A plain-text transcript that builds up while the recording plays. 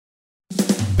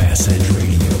Bass Edge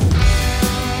Radio.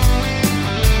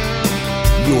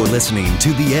 You're listening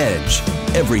to The Edge.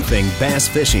 Everything bass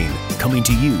fishing, coming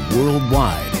to you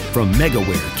worldwide from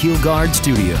MegaWare Keel Guard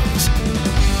Studios.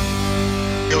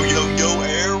 Yo,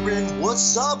 Aaron,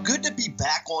 what's up? Good to be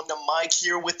back on the mic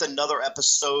here with another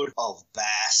episode of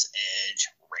Bass Edge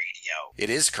Radio. It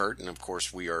is Kurt, and of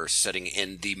course we are sitting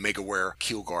in the MegaWare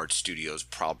Keel Guard Studios,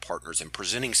 proud partners and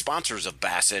presenting sponsors of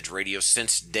Bass Edge Radio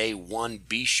since day one.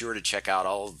 Be sure to check out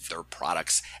all of their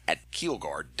products at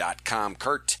keelguard.com.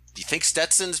 Kurt, do you think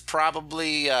Stetson's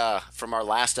probably, from our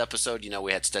last episode,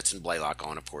 we had Stetson Blaylock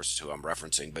on, of course, who I'm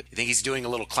referencing, but you think he's doing a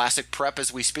little classic prep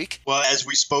as we speak? Well, as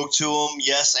we spoke to him,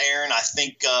 yes, Aaron, I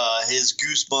think his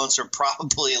goosebumps are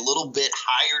probably a little bit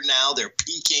higher now. They're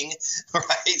peaking,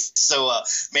 right? So,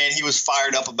 man, he was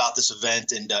fired up about this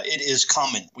event, and it is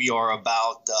coming. We are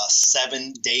about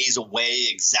 7 days away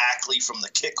exactly from the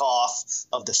kickoff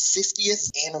of the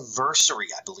 50th anniversary,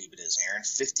 I believe it is, Aaron.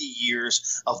 50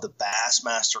 years of the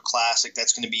Bassmaster Classic.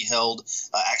 That's going to be held,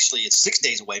 actually, it's 6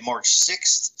 days away, March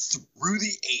 6th through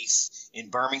the 8th in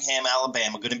Birmingham,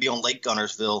 Alabama. Going to be on Lake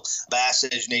Guntersville. Bass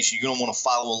Edge Nation, you're going to want to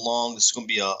follow along. This is going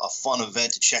to be a fun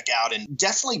event to check out. And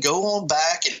definitely go on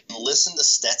back and listen to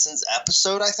Stetson's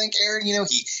episode, I think, Aaron.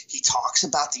 He talks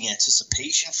about the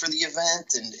anticipation for the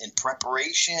event and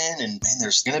preparation. And, man,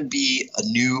 there's going to be a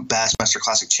new Bassmaster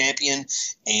Classic champion.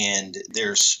 And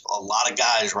there's a lot of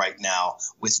guys right now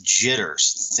with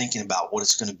jitters thinking about what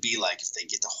it's going to be like if they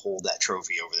get to hold that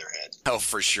trophy over their head. Oh,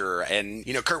 for sure. And,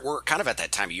 Kurt, we're kind of at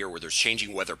that time of year where there's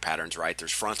changing weather patterns, right?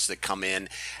 There's fronts that come in,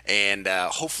 and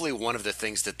hopefully one of the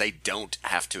things that they don't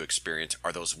have to experience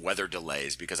are those weather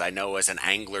delays, because I know as an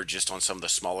angler just on some of the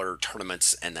smaller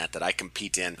tournaments and that I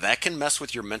compete in, that can mess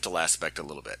with your mental aspect a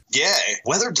little bit. Yeah,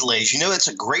 weather delays. That's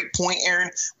a great point,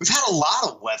 Aaron. We've had a lot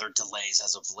of weather delays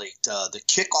as of late. The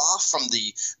kickoff from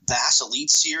the Bass Elite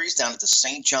Series down at the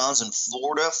St. John's in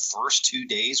Florida, first 2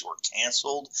 days were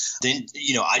canceled. Then,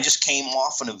 I just came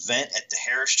off an event at the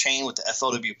Harris Chain with the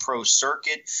FLW Pro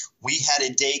Circuit. We had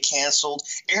a day canceled.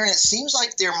 Aaron, it seems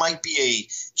like there might be a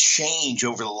change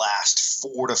over the last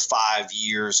 4 to 5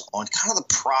 years on kind of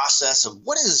the process of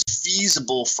what is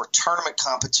feasible for tournament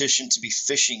competition to be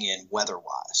fishing in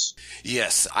weather-wise.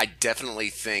 Yes, I definitely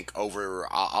think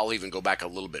I'll even go back a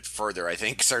little bit further. I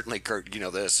think certainly, Kurt,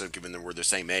 this, given that we're the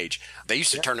same age, they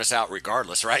used to turn us out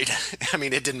regardless, right? I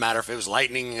mean, it didn't matter if it was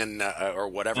lightning and or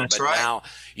whatever. That's but right.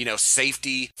 Now,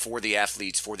 safety for the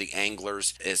athletes, for the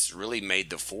anglers, has really made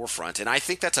the forefront. And I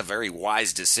think that's a very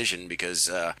wise decision because,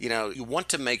 you want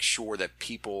to make sure that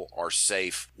people are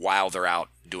safe while they're out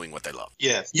doing what they love.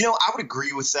 Yeah. I would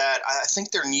agree with that. I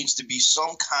think there needs to be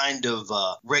some kind of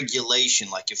regulation,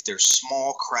 like if there's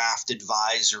small craft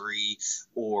advisory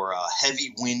or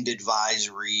heavy wind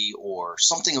advisory or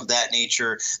something of that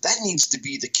nature. That needs to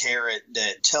be the carrot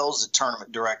that tells the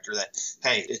tournament director that,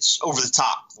 hey, it's over the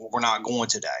top. We're not going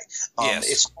today. Yes.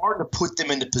 It's hard to put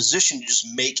them in the position to just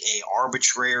make a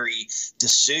arbitrary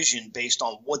decision based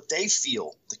on what they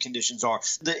feel the conditions are.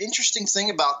 The interesting thing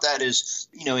about that is,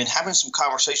 in having some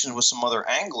conversations with some other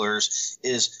anglers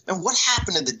is, man, what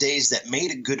happened in the days that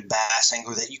made a good bass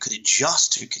angler that you could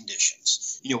adjust to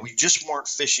conditions? We just weren't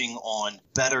fishing on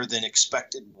better than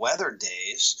expected weather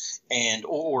days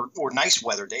or nice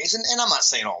weather days. And I'm not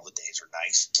saying all the days are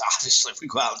nice. Obviously, if we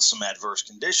go out in some adverse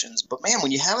conditions. But, man,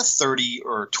 when you have a 30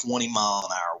 or 20 mile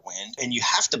an hour wind and you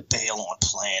have to bail on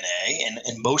plan A,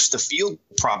 and most of the field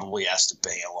probably has to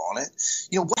bail on it,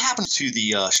 what happens to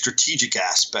the strategic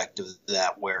aspect of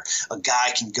that where a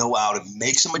guy can go out and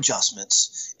make some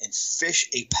adjustments and fish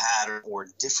a pattern or a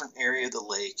different area of the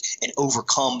lake and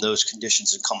overcome those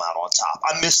conditions and come out on top?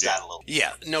 I miss that a little bit.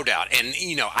 Yeah, no doubt. And,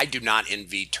 I do not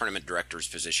envy tournament director's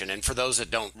position. And for those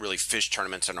that don't really fish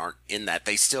tournaments and aren't in that,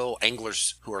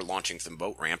 anglers who are launching from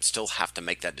boat ramps still have to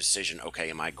make that decision. Okay,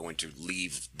 am I going to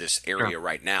leave this area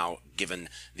right now, given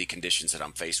the conditions that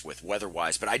I'm faced with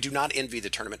weather-wise? But I do not envy the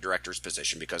tournament director's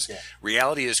position because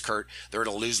reality is, Kurt, they're in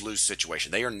a lose-lose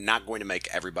situation. They are not going to make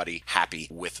everybody happy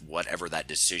with whatever that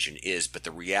decision is. But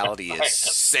the reality is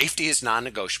safety is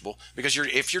non-negotiable because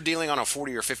if you're dealing on a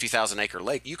 40 or 50,000 acre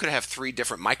lake, you could have 3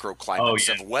 different microclimates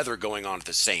of weather going on at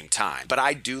the same time. But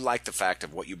I do like the fact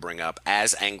of what you bring up.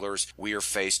 As anglers, we are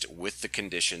faced with the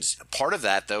conditions. Part of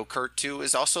that, though, Kurt, too,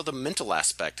 is also the mental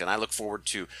aspect. And I look forward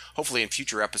to, hopefully in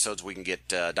future episodes, we can get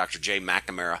Dr. Jay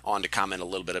McNamara on to comment a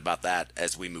little bit about that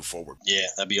as we move forward. Yeah,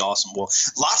 that'd be awesome. Well,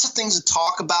 lots of things to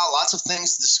talk about, lots of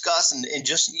things to discuss, and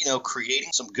just, creating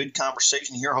some good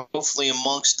conversation here, hopefully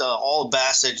amongst all of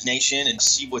Bass Edge Nation, and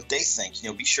see what they think.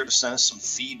 Be sure to send us some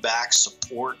feedback,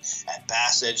 support at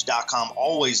bassedge.com.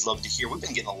 Always love to hear. We've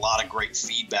been getting a lot of great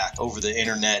feedback over the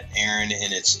internet, Aaron,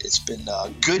 and it's been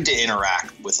good to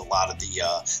interact with a lot of the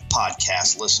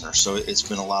podcast listeners. So it's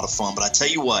been a lot of fun. But I tell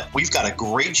you what, we've got a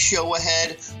great show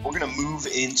ahead. We're going to move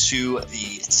into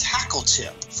the tackle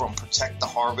tip from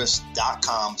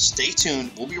protecttheharvest.com. Stay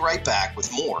tuned. We'll be right back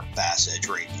with more Bass Edge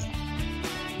Radio.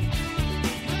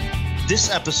 This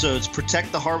episode's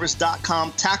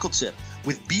protecttheharvest.com tackle tip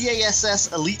with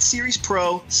BASS Elite Series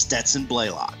Pro Stetson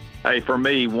Blaylock. Hey, for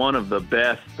me, one of the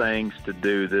best things to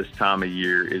do this time of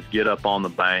year is get up on the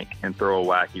bank and throw a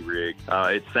wacky rig.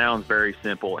 It sounds very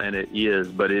simple, and it is,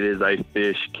 but it is a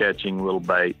fish-catching little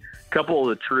bait. A couple of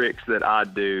the tricks that I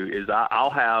do is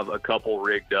I'll have a couple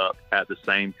rigged up at the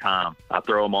same time. I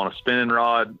throw them on a spinning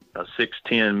rod, a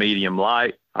 610 medium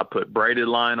light. I put braided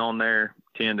line on there,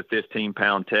 10 to 15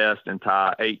 pound test, and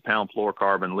tie 8 pound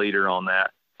fluorocarbon leader on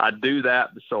that. I do that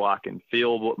so I can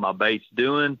feel what my bait's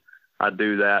doing. I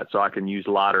do that so I can use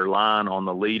lighter line on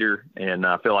the leader, and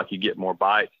I feel like you get more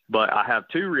bites. But I have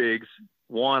two rigs.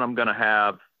 One I'm going to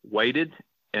have weighted,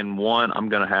 and one I'm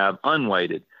going to have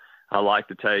unweighted. I like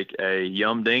to take a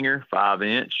Yum Dinger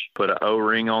 5-inch, put an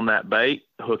O-ring on that bait,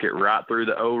 hook it right through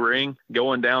the O-ring,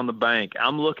 going down the bank.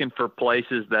 I'm looking for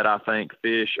places that I think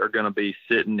fish are going to be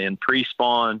sitting in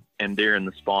pre-spawn and during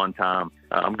the spawn time.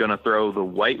 I'm going to throw the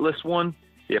weightless one.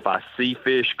 If I see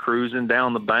fish cruising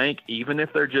down the bank, even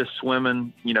if they're just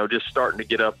swimming, just starting to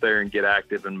get up there and get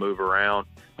active and move around,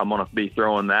 I'm going to be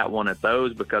throwing that one at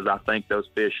those because I think those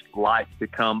fish like to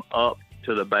come up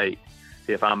to the bait.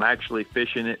 If I'm actually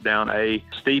fishing it down a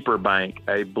steeper bank,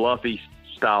 a bluffy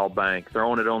style bank,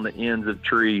 throwing it on the ends of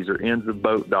trees or ends of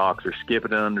boat docks or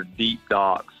skipping it under deep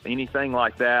docks, anything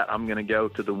like that, I'm going to go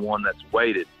to the one that's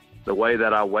weighted. The way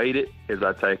that I weight it is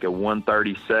I take a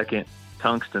 1/32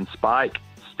 tungsten spike,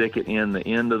 stick it in the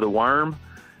end of the worm,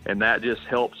 and that just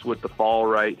helps with the fall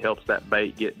rate, helps that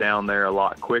bait get down there a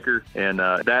lot quicker. And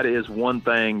that is one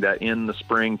thing that in the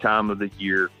springtime of the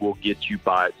year will get you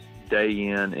bites day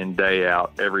in and day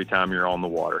out every time you're on the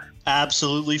water.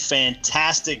 Absolutely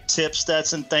fantastic tip,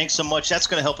 Stetson. Thanks so much. That's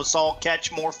going to help us all catch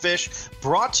more fish.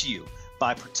 Brought to you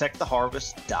by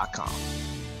protecttheharvest.com.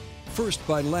 First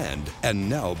by land and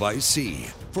now by sea.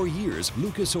 For years,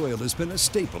 Lucas Oil has been a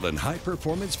staple in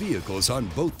high-performance vehicles on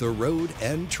both the road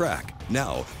and track.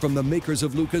 Now, from the makers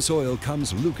of Lucas Oil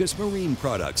comes Lucas Marine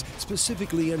Products,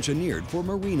 specifically engineered for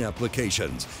marine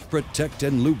applications. Protect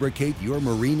and lubricate your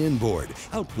marine inboard,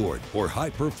 outboard, or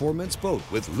high-performance boat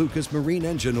with Lucas Marine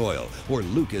Engine Oil or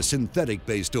Lucas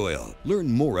Synthetic-Based Oil.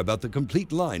 Learn more about the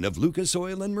complete line of Lucas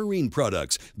Oil and marine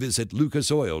products. Visit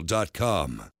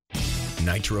lucasoil.com.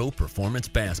 Nitro Performance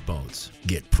Bass Boats.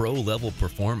 Get pro-level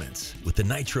performance with the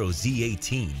Nitro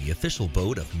Z18, the official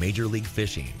boat of Major League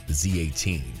Fishing. The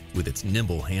Z18, with its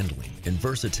nimble handling and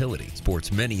versatility,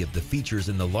 sports many of the features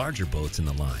in the larger boats in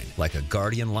the line, like a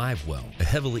Guardian Live Well, a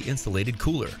heavily insulated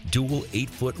cooler, dual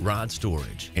 8-foot rod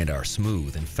storage, and our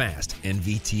smooth and fast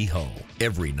NVT hull.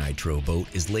 Every Nitro boat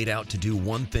is laid out to do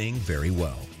one thing very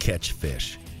well: catch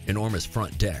fish. Enormous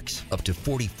front decks, up to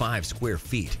 45 square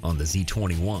feet on the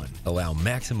Z21, allow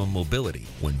maximum mobility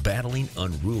when battling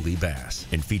unruly bass,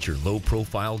 and feature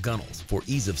low-profile gunnels for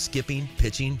ease of skipping,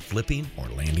 pitching, flipping, or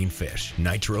landing fish.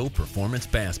 Nitro Performance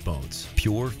Bass Boats,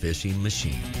 pure fishing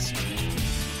machines.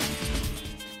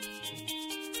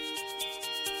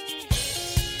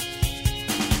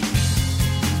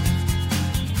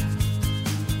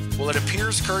 Well, it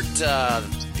appears, Kurt,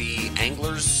 the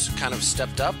anglers kind of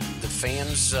stepped up. The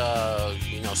fans,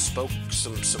 spoke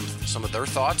some of their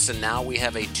thoughts, and now we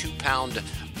have a 2-pound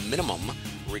minimum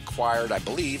required, I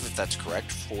believe, if that's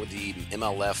correct, for the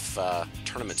MLF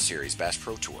tournament series, Bass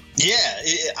Pro Tour. Yeah,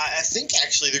 I think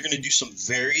actually they're going to do some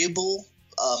variable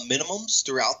minimums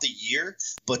throughout the year,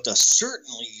 but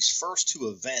certainly these first two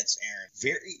events, Aaron,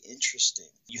 very interesting.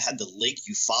 You had the Lake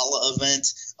Eufaula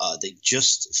event. They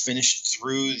just finished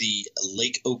through the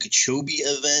Lake Okeechobee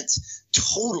event.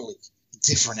 Totally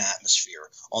different atmosphere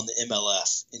on the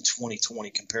MLF in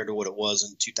 2020 compared to what it was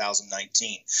in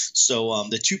 2019. So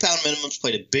the 2-pound minimums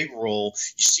played a big role.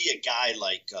 You see a guy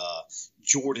like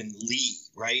Jordan Lee,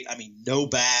 right? I mean, no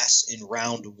bass in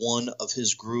round one of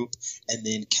his group, and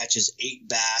then catches 8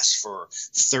 bass for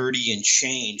 30 and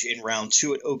change in round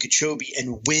 2 at Okeechobee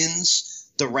and wins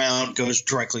the round, goes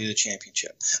directly to the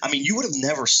championship. I mean, you would have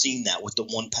never seen that with the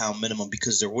 1-pound minimum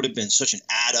because there would have been such an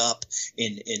add up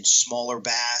in smaller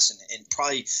bass and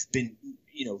probably been,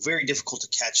 very difficult to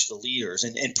catch the leaders,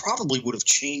 and probably would have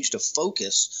changed a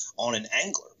focus on an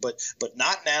angler, but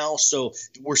not now. So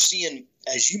we're seeing,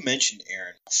 as you mentioned,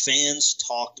 Aaron, fans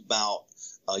talked about.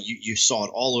 You saw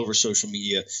it all over social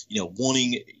media,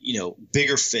 wanting,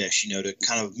 bigger fish, to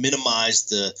kind of minimize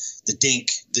the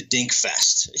dink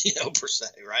fest, per se,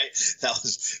 right? That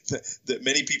was that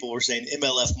many people were saying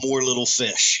MLF more little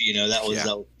fish, that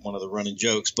was one of the running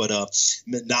jokes, but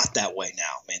not that way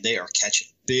now, man. They are catching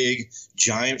big,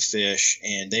 giant fish,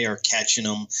 and they are catching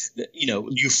them.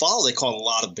 Eufaula, they caught a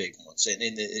lot of big ones, and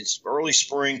it's early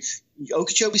spring.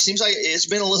 Okeechobee seems like it's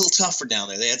been a little tougher down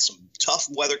there. They had some tough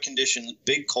weather conditions,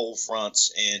 big cold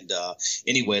fronts, and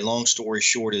anyway, long story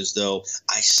short is, though,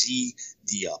 I see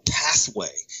the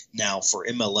pathway now for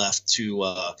MLF to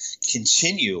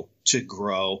continue to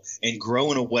grow in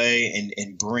a way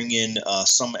and bring in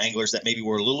some anglers that maybe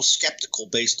were a little skeptical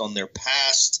based on their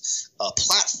past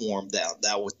platform,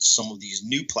 that with some of these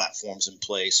new platforms in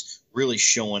place really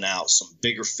showing out some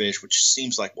bigger fish, which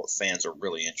seems like what fans are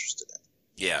really interested in.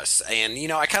 Yes, and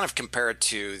I kind of compare it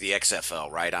to the XFL,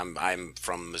 right? I'm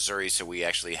from Missouri, so we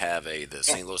actually have the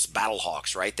St. Louis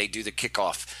Battlehawks, right? They do the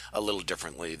kickoff a little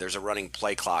differently. There's a running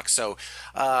play clock, so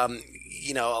a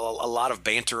lot of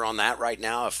banter on that right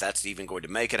now, if that's even going to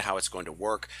make it, how it's going to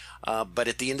work. But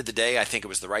at the end of the day, I think it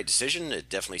was the right decision. It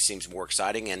definitely seems more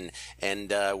exciting,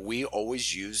 and we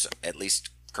always use, at least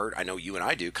Kurt, I know you and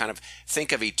I do, kind of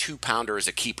think of a 2-pounder as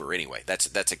a keeper anyway.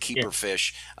 That's a keeper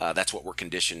fish. That's what we're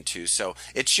conditioned to. So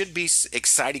it should be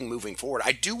exciting moving forward.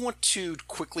 I do want to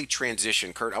quickly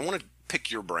transition, Kurt. I want to pick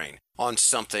your brain on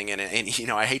something, and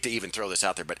I hate to even throw this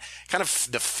out there, but kind of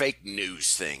the fake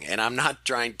news thing. And I'm not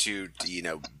trying to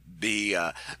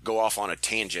go off on a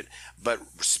tangent, but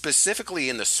specifically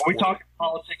in the sport. Are we talking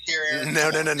politics here,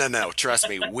 Aaron? No. Trust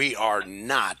me, we are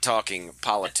not talking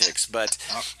politics, but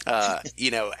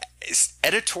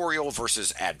editorial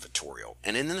versus advertorial.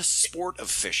 And in the sport of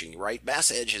fishing, right?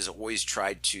 Bass Edge has always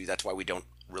tried to. That's why we don't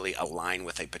really align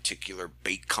with a particular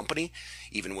bait company,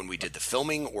 even when we did the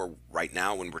filming or right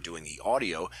now when we're doing the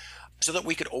audio, so that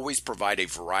we could always provide a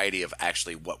variety of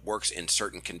actually what works in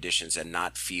certain conditions and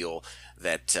not feel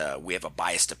that we have a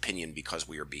biased opinion because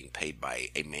we are being paid by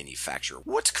a manufacturer.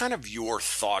 What's kind of your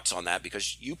thoughts on that?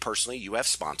 Because you personally, you have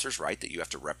sponsors, right, that you have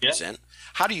to represent. Yeah.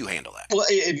 How do you handle that? Well,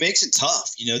 it makes it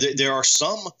tough. There are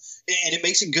some, and it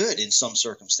makes it good in some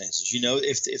circumstances.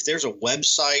 If there's a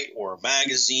website or a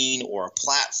magazine or a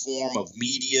platform of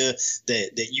media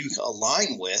that you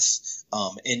align with,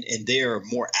 and they are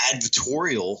more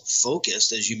advertorial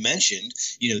focused, as you mentioned,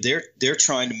 they're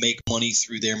trying to make money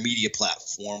through their media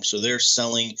platform. So they're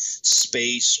selling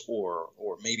space or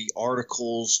maybe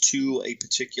articles to a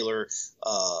particular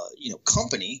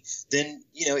company. Then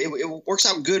it works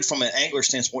out good from an angler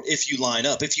standpoint if you line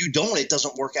up. If you don't, it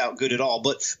doesn't work out good at all.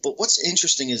 But what's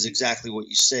interesting is exactly what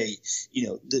you say.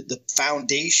 The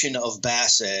foundation of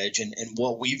Bass Edge and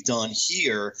what we've done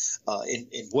here, and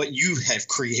what you have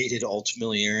created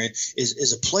ultimately, Aaron,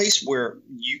 is a place where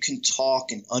you can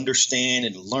talk and understand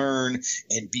and learn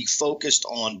and be focused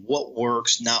on what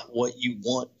works, not what you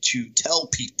want to tell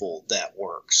people that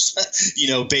works,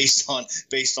 based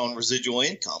on residual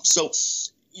income. So,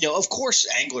 of course,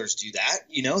 anglers do that.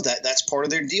 That's part of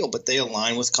their deal, but they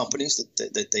align with companies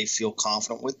that they feel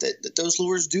confident with, that those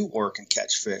lures do work and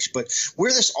catch fish. But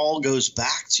where this all goes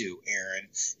back to, Aaron,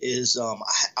 is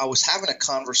I was having a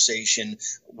conversation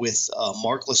with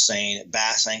Mark Lassane at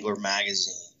Bass Angler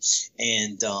Magazine,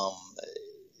 and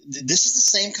this is the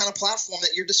same kind of platform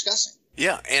that you're discussing.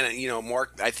 Yeah, and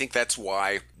Mark, I think that's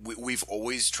why we've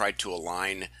always tried to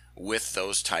align with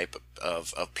those type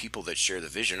of people that share the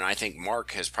vision. And I think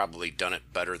Mark has probably done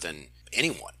it better than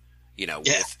anyone,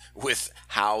 with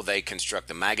how they construct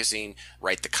the magazine,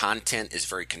 right? The content is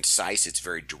very concise. It's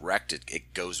very direct.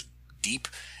 It goes deep,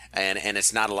 and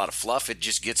it's not a lot of fluff. It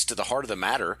just gets to the heart of the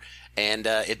matter, and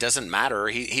it doesn't matter.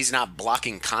 He's not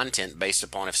blocking content based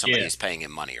upon if somebody is paying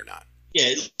him money or not.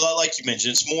 Yeah, like you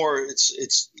mentioned,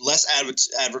 it's less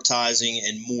advertising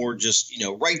and more just,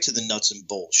 right to the nuts and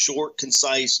bolts, short,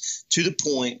 concise, to the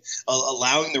point,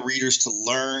 allowing the readers to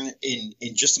learn in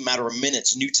just a matter of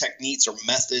minutes new techniques or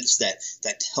methods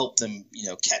that help them,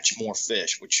 catch more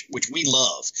fish, which we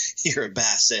love here at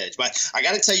Bass Edge. But I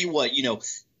got to tell you what,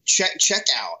 check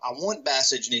out. I want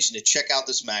Bass Edge Nation to check out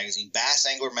this magazine,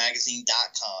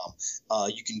 bassanglermagazine.com.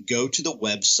 You can go to the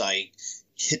website,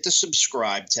 hit the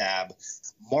subscribe tab.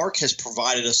 Mark has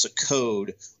provided us a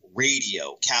code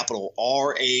Radio, capital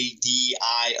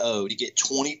RADIO, to get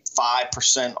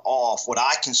 25% off what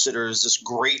I consider is this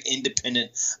great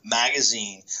independent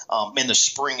magazine. And the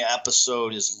spring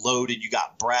episode is loaded. You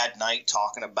got Brad Knight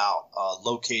talking about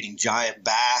locating giant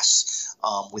bass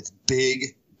with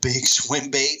big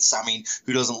swim baits. I mean,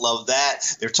 who doesn't love that?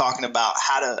 They're talking about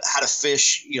how to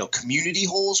fish, community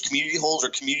holes. Community holes are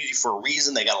community for a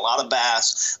reason. They got a lot of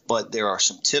bass, but there are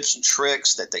some tips and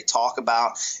tricks that they talk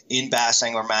about in Bass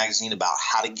Angler Magazine about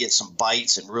how to get some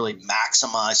bites and really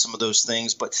maximize some of those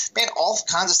things. But man, all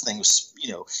kinds of things,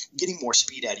 getting more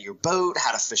speed out of your boat,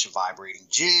 how to fish a vibrating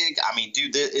jig. I mean,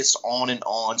 dude, it's on and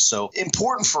on. So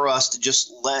important for us to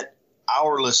just let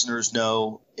our listeners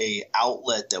know a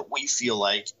outlet that we feel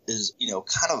like is,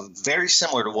 kind of very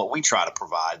similar to what we try to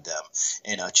provide them.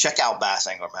 And check out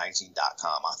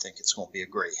bassanglermagazine.com. I think it's going to be a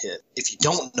great hit. If you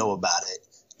don't know about it,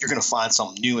 you're going to find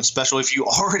something new and special. If you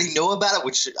already know about it,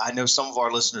 which I know some of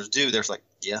our listeners do, they're like,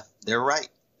 yeah, they're right.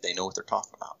 They know what they're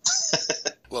talking about.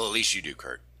 Well, at least you do,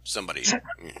 Kurt. Somebody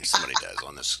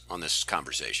does on this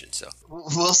conversation. So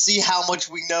we'll see how much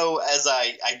we know as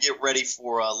I get ready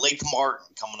for Lake Martin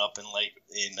coming up in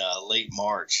late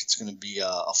March. It's going to be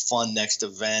a fun next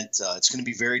event. It's going to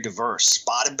be very diverse.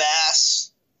 Spotted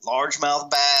bass, largemouth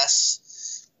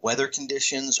bass, weather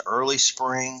conditions, early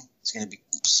spring. It's going to be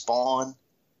spawn,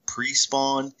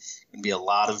 pre-spawn. Going to be a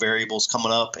lot of variables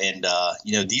coming up, and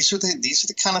these are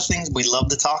the kind of things we love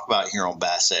to talk about here on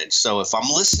Bass Edge. So if I'm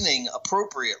listening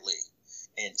appropriately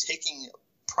and taking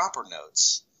proper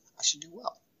notes, I should do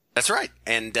well. That's right,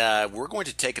 and we're going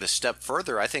to take it a step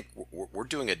further. I think we're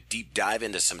doing a deep dive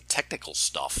into some technical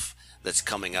stuff that's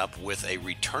coming up with a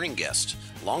returning guest,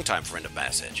 longtime friend of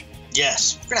Bass Edge.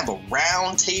 Yes, we're going to have a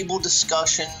round table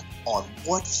discussion on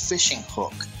what fishing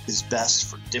hook is best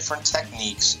for different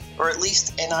techniques, or at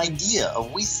least an idea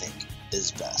of we think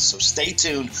is best. So stay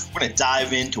tuned. We're going to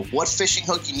dive into what fishing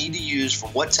hook you need to use for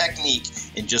what technique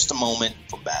in just a moment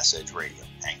from Bass Edge Radio.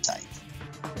 Hang tight.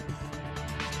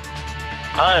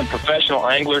 I am professional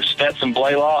angler Stetson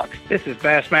Blaylock. This is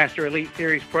Bassmaster Elite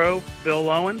Series Pro Bill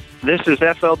Owens. This is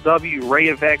FLW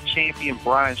Rayovac champion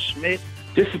Brian Schmidt.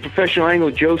 This is professional angler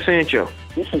Joe Sancho.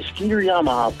 This is Skeeter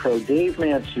Yamaha Pro Dave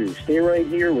Matsu. Stay right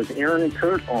here with Aaron and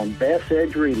Kurt on Bass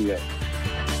Edge Radio.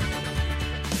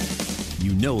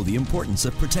 You know the importance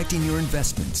of protecting your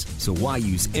investments, so why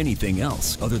use anything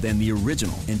else other than the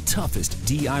original and toughest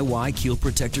DIY keel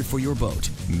protector for your boat?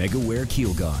 MegaWare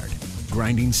Keel Guard.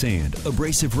 Grinding sand,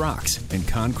 abrasive rocks, and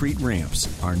concrete ramps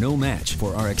are no match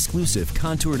for our exclusive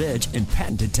contoured edge and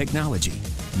patented technology.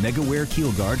 MegaWare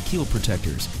Keel Guard keel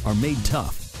protectors are made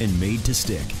tough and made to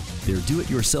stick. Their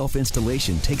do-it-yourself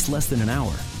installation takes less than an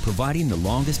hour, providing the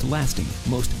longest-lasting,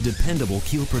 most dependable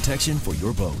keel protection for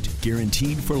your boat,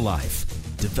 guaranteed for life.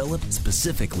 Developed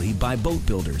specifically by boat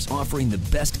builders offering the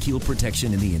best keel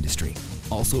protection in the industry.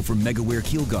 Also from MegaWare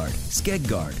Keel Guard, Skeg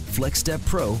Guard, Flex Step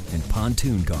Pro, and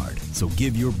Pontoon Guard. So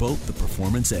give your boat the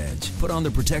performance edge. Put on the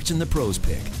protection the pros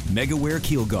pick. MegaWare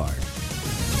Keel Guard.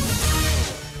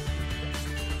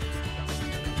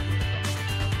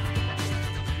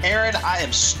 Aaron, I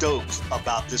am stoked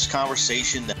about this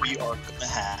conversation that we are going to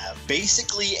have.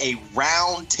 Basically, a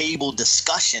round table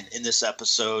discussion in this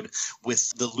episode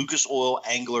with the Lucas Oil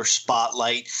Angler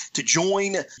Spotlight. To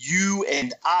join you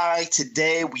and I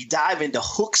today, we dive into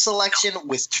hook selection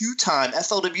with two-time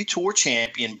FLW Tour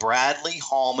champion Bradley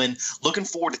Hallman. Looking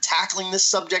forward to tackling this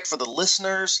subject for the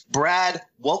listeners. Brad,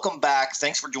 welcome back.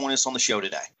 Thanks for joining us on the show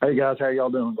today. Hey, guys. How y'all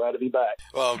doing? Glad to be back.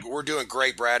 Well, we're doing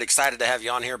great, Brad. Excited to have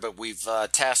you on here, but we've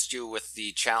tasked you with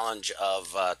the challenge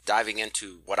of diving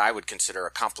into what I would consider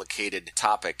a complicated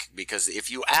topic, because if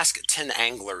you ask 10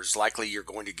 anglers, likely you're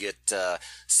going to get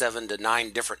 7 to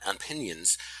 9 different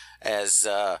opinions, as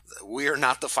we are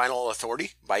not the final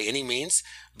authority by any means.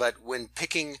 But when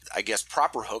picking, I guess,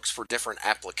 proper hooks for different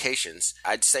applications,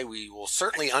 I'd say we will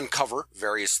certainly uncover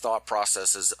various thought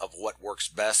processes of what works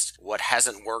best, what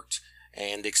hasn't worked,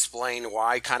 and explain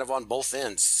why kind of on both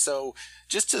ends. So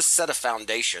just to set a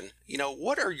foundation,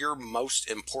 what are your most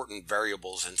important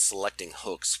variables in selecting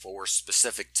hooks for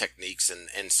specific techniques?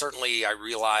 And certainly I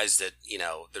realize that,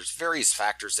 there's various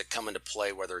factors that come into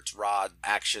play, whether it's rod,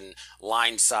 action,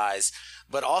 line size,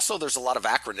 but also there's a lot of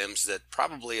acronyms that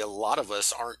probably a lot of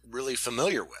us aren't really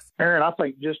familiar with. Aaron, I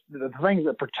think just the things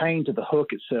that pertain to the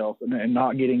hook itself and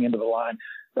not getting into the line,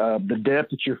 the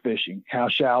depth that you're fishing, how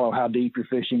shallow, how deep you're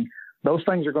fishing, those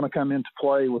things are going to come into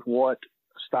play with what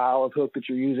style of hook that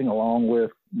you're using, along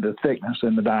with the thickness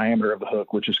and the diameter of the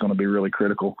hook, which is going to be really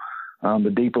critical.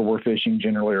 The deeper we're fishing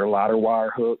generally are lighter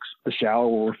wire hooks. The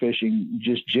shallower we're fishing,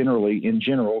 just generally, in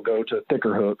general, go to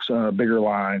thicker hooks, bigger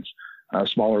lines,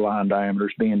 smaller line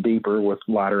diameters being deeper with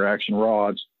lighter action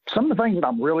rods. Some of the things that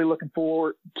I'm really looking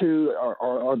forward to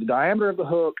are the diameter of the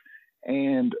hook,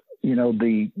 and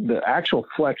the actual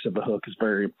flex of the hook is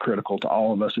very critical to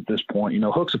all of us at this point.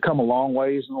 Hooks have come a long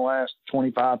ways in the last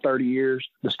 25, 30 years.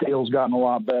 The steel's gotten a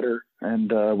lot better,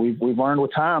 and we've learned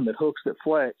with time that hooks that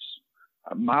flex,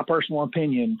 my personal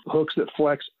opinion, hooks that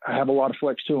flex have a lot of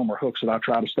flex to them are hooks that I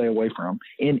try to stay away from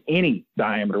in any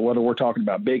diameter, whether we're talking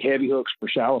about big, heavy hooks for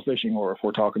shallow fishing or if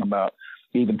we're talking about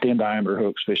even thin diameter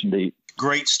hooks fishing deep.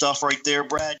 Great stuff right there,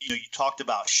 Brad. You talked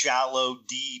about shallow,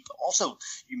 deep. Also,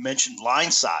 you mentioned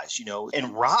line size, and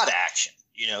rod action.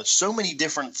 So many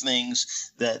different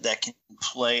things that can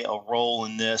play a role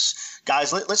in this.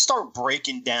 Guys, let's start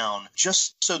breaking down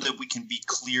just so that we can be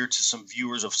clear to some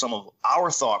viewers of some of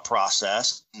our thought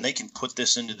process, and they can put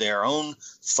this into their own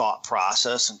thought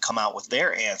process and come out with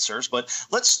their answers. But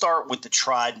let's start with the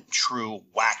tried and true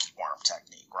wacky worm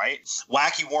technique, right?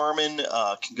 Wacky worming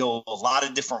can go a lot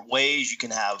of different ways. You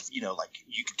can have,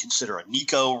 you could consider a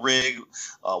Nico rig,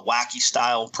 a wacky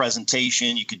style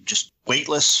presentation. You could just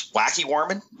weightless wacky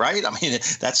worming, right? I mean,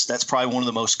 that's probably one of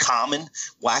the most common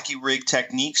wacky rig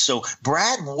techniques. So,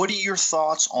 Brad, what are your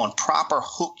thoughts on proper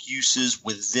hook uses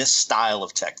with this style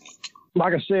of technique?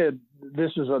 Like I said,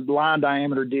 this is a line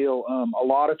diameter deal. A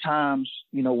lot of times,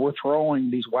 we're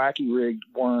throwing these wacky rigged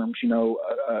worms,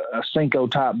 a Senko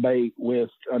type bait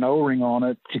with an O-ring on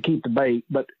it to keep the bait,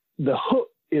 but the hook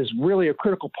is really a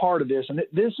critical part of this. And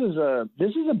this is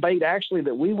a bait actually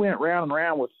that we went round and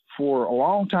round with for a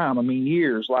long time. I mean,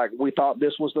 years. Like, we thought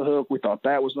this was the hook. We thought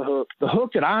that was the hook. The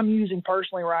hook that I'm using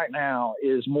personally right now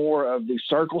is more of the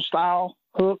circle style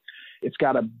hook. It's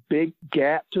got a big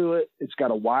gap to it. It's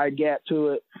got a wide gap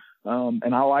to it.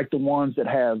 And I like the ones that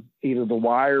have either the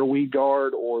wire weed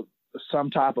guard or some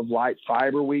type of light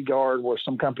fiber weed guard, where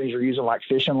some companies are using like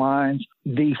fishing lines.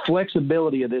 The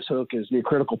flexibility of this hook is the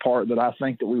critical part that I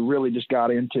think that we really just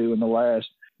got into in the last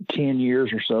 10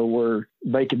 years or so, where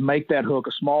they can make that hook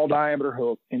a small diameter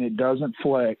hook and it doesn't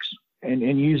flex, and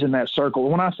using that circle.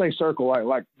 When I say circle,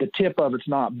 like the tip of it's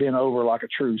not bent over like a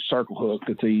true circle hook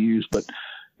that they use, but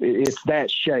it's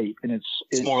that shape, and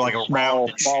it's more like a small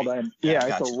diameter.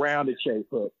 Yeah, it's a rounded shape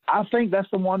hook. I think that's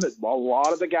the one that a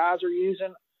lot of the guys are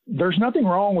using. There's nothing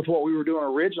wrong with what we were doing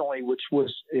originally, which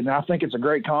was, and I think it's a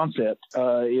great concept,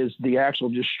 is the actual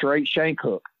just straight shank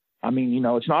hook. I mean,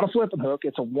 it's not a flipping hook.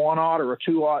 It's a 1/0 or a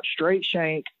 2/0 straight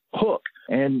shank hook.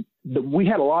 And we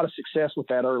had a lot of success with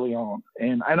that early on.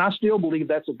 And I still believe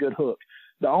that's a good hook.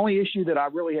 The only issue that I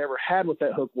really ever had with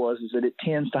that hook is that it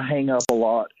tends to hang up a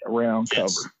lot around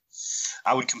cover.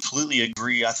 I would completely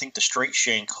agree. I think the straight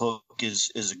shank hook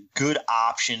is a good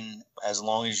option as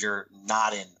long as you're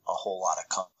not in a whole lot of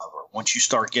cover. Once you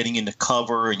start getting into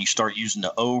cover and you start using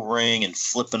the O-ring and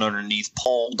flipping underneath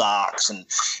pole docks and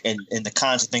the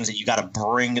kinds of things that you got to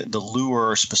bring the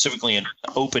lure, specifically an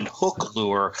open hook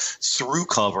lure, through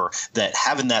cover, that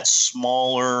having that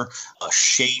smaller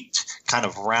shaped kind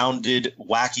of rounded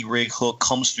wacky rig hook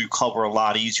comes through cover a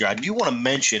lot easier. I do want to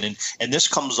mention, and this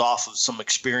comes off of some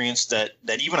experience that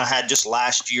even I had just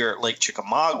last year at Lake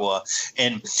Chickamauga,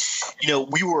 and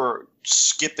we were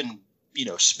skipping,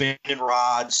 spinning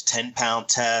rods, 10-pound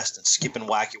test, and skipping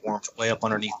wacky worms way up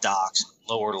underneath docks,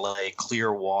 lower lake,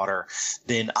 clear water.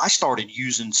 Then I started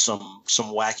using some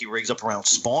wacky rigs up around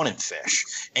spawning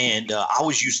fish, and I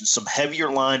was using some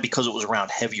heavier line because it was around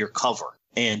heavier cover.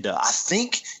 And I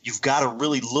think you've got to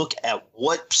really look at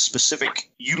what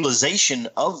specific utilization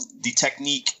of the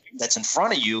technique that's in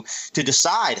front of you to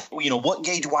decide, what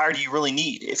gauge wire do you really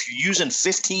need? If you're using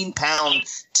 15-pound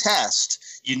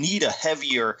test, you need a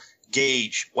heavier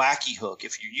gauge wacky hook.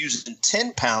 If you're using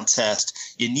 10-pound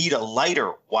test, you need a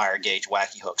lighter wire gauge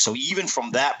wacky hook. So even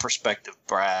from that perspective,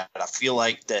 Brad, I feel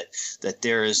like that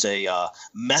there is a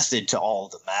method to all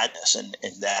of the madness, and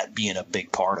that being a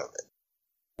big part of it.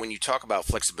 When you talk about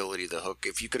flexibility of the hook,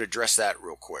 if you could address that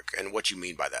real quick and what you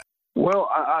mean by that. Well,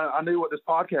 I knew what this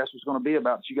podcast was going to be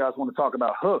about. You guys want to talk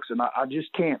about hooks, and I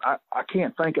just can't. I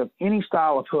can't think of any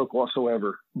style of hook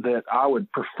whatsoever that I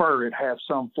would prefer it have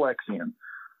some flex in.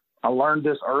 I learned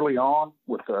this early on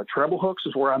with treble hooks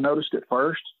is where I noticed it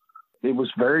first. It was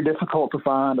very difficult to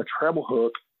find a treble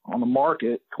hook on the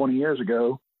market 20 years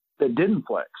ago that didn't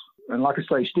flex. And like I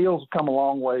say, steel's come a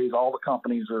long ways. All the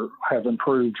companies have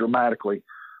improved dramatically.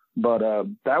 But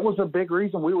that was a big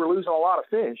reason we were losing a lot of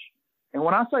fish. And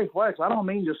when I say flex, I don't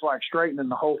mean just like straightening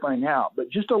the whole thing out, but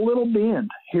just a little bend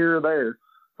here or there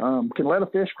can let a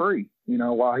fish free,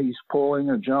 while he's pulling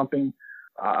or jumping.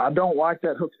 I don't like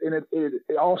that hook. And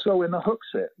it also in the hook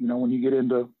set, when you get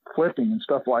into flipping and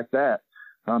stuff like that,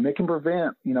 it can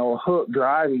prevent, a hook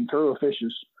driving through a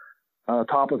fish's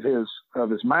top of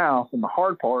his mouth, and the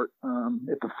hard part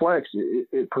at the flex,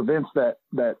 it prevents that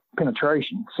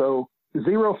penetration. So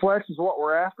zero flex is what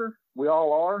we're after. We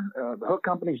all are. The hook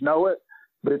companies know it,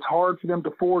 but it's hard for them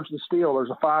to forge the steel. There's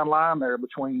a fine line there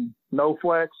between no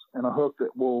flex and a hook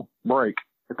that will break,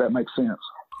 if that makes sense.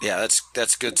 Yeah,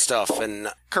 that's good stuff. And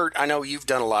Kurt, I know you've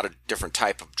done a lot of different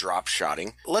type of drop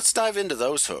shotting. Let's dive into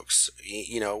those hooks.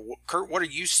 Kurt, what are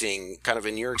you seeing kind of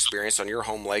in your experience on your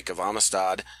home lake of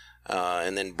Amistad?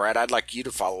 And then Brad, I'd like you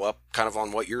to follow up kind of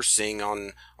on what you're seeing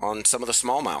on some of the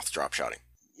smallmouth drop shotting.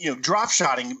 Drop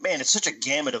shotting, man, it's such a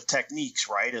gamut of techniques,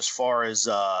 right? As far as,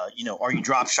 are you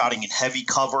drop shotting in heavy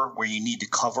cover where you need to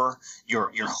cover your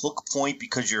hook point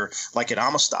because you're like at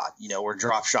Amistad, we're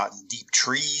drop shotting deep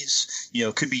trees,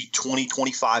 it could be 20,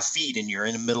 25 feet and you're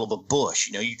in the middle of a bush.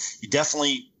 You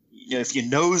definitely, if you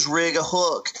nose rig a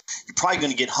hook, you're probably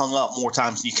going to get hung up more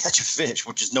times than you catch a fish,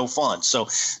 which is no fun.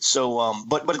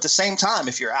 But at the same time,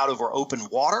 if you're out over open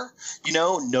water,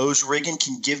 nose rigging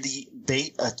can give the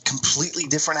bait a completely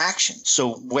different action.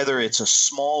 So whether it's a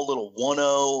small little 1-0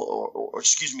 or a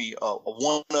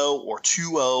 1-0 or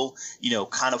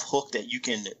 2-0, kind of hook that you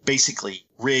can basically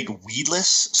rig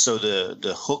weedless so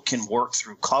the hook can work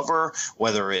through cover,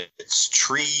 whether it's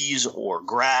trees or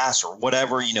grass or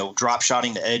whatever, drop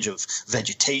shotting the edge of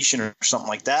vegetation or something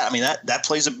like that. I mean, that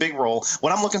plays a big role.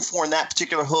 What I'm looking for in that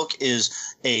particular hook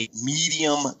is a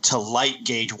medium to light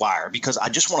gauge wire, because I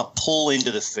just want to pull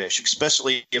into the fish,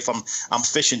 especially if I'm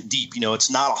fishing deep. It's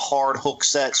not a hard hook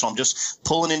set, so I'm just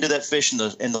pulling into that fish, and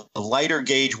the lighter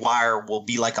gauge wire will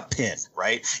be like a pin,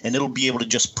 right? And it'll be able to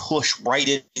just push right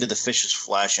into the fish's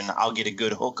flesh, and I'll get a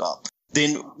good hook up.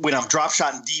 Then when I'm drop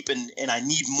shotting deep and I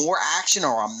need more action,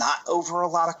 or I'm not over a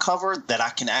lot of cover that I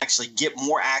can actually get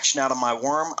more action out of my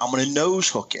worm, I'm going to nose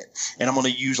hook it. And I'm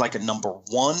going to use like a number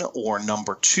 1 or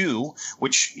number 2,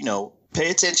 which, pay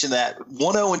attention to that.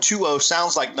 1-0 and 2-0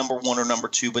 sounds like number 1 or number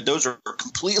 2, but those are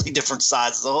completely different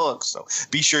sizes of hooks. So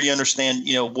be sure you understand,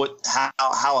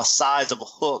 how a size of a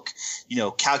hook,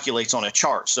 calculates on a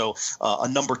chart. So a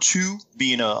number 2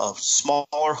 being a smaller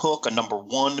hook, a number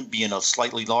 1 being a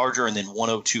slightly larger, and then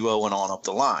 1-0, 2-0 and on up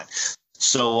the line.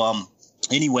 So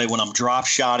anyway, when I'm drop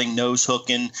shotting, nose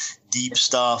hooking, deep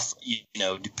stuff,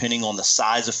 depending on the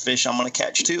size of fish I'm going to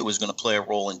catch too, is going to play a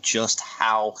role in just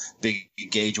how big a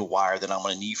gauge of wire that I'm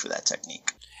going to need for that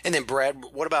technique. And then Brad,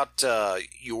 what about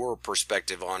your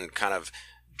perspective on kind of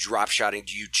drop shotting?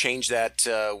 Do you change that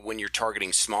when you're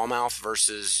targeting smallmouth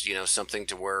versus, something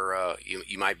to where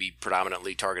you might be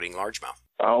predominantly targeting largemouth?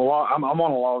 I'm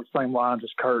on a lot of the same lines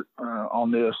as Kurt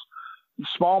on this.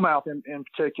 Smallmouth in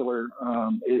particular,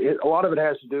 a lot of it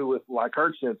has to do with, like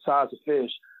Kurt said, size of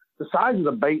fish. The size of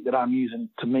the bait that I'm using,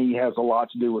 to me, has a lot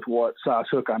to do with what size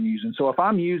hook I'm using. So if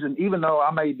I'm using, even though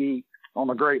I may be on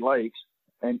the Great Lakes,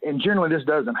 and generally this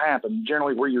doesn't happen,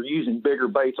 generally where you're using bigger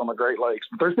baits on the Great Lakes,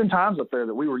 but there's been times up there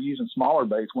that we were using smaller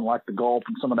baits when like the Gulf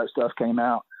and some of that stuff came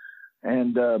out.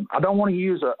 And I don't want to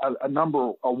use a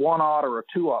 1-0 or a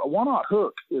 2-0. A 1-0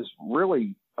 hook is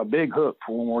really a big hook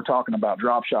for when we're talking about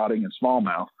drop shotting and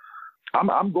smallmouth.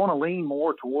 I'm going to lean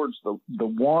more towards the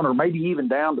 1, or maybe even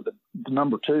down to the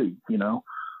number 2,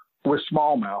 with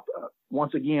smallmouth.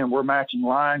 Once again, we're matching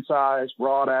line size,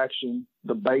 rod action,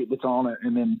 the bait that's on it,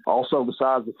 and then also the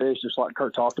size of the fish, just like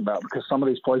Kurt talked about, because some of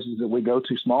these places that we go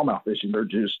to smallmouth fishing, they're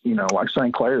just, like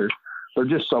St. Clair's, they're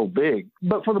just so big.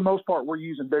 But for the most part, we're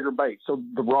using bigger baits. So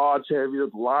the rod's heavier,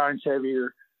 the line's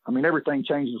heavier. I mean, everything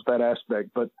changes with that aspect.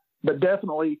 But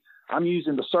definitely, I'm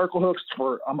using the circle hooks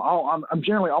I'm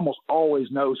generally almost always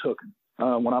nose hooking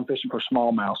when I'm fishing for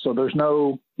smallmouth. So there's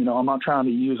no, I'm not trying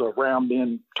to use a round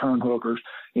bend turn hook or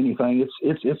anything.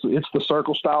 It's the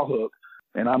circle style hook,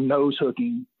 and I'm nose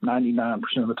hooking 99%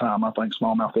 of the time. I think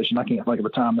smallmouth fishing. I can't think of a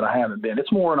time that I haven't been.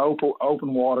 It's more in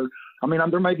open water. I mean,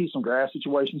 there may be some grass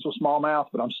situations with smallmouth,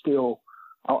 but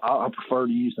I prefer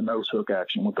to use the nose hook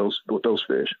action with those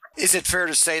fish. Is it fair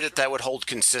to say that would hold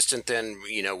consistent then?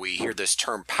 We hear this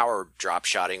term power drop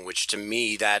shotting, which to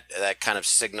me that kind of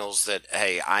signals that,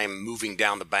 hey, I'm moving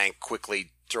down the bank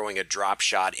quickly, throwing a drop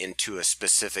shot into a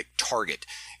specific target.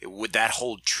 Would that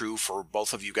hold true for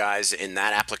both of you guys in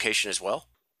that application as well?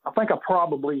 I think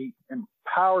in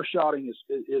power shotting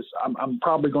is I'm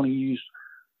probably going to use,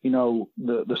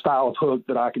 the style of hook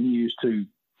that I can use to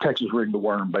Texas rig the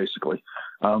worm, basically,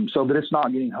 so that it's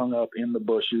not getting hung up in the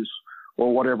bushes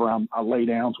or whatever I lay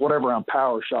downs, whatever I'm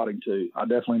power shotting to. I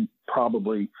definitely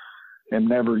probably am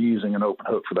never using an open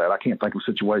hook for that. I can't think of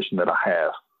a situation that I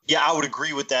have. Yeah, I would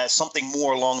agree with that. Something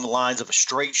more along the lines of a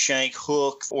straight shank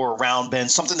hook or a round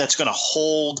bend, something that's going to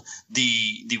hold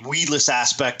the weedless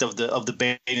aspect of the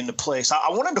bait into place. I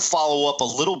wanted to follow up a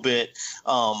little bit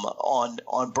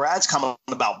on Brad's comment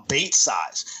about bait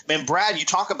size. Man, Brad, you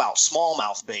talk about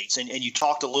smallmouth baits, and you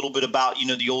talked a little bit about,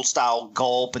 the old style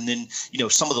gulp, and then,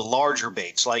 some of the larger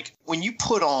baits. Like when you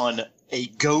put on a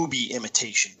goby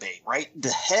imitation bait, right?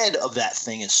 The head of that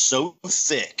thing is so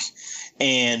thick.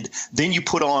 And then you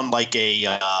put on like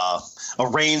a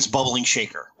Rains bubbling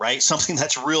shaker, right? Something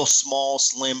that's real small,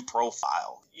 slim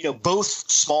profile. Both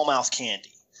smallmouth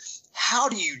candy. How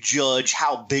do you judge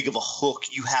how big of a hook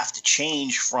you have to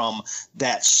change from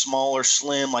that smaller,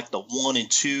 slim, like the 1 and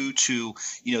 2, to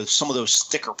some of those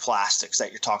thicker plastics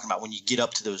that you're talking about when you get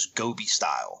up to those goby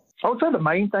style? I would say the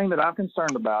main thing that I'm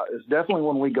concerned about is definitely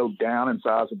when we go down in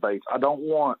size of baits. I don't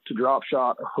want to drop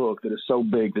shot a hook that is so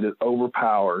big that it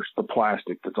overpowers the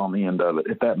plastic that's on the end of it,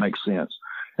 if that makes sense.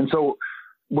 And so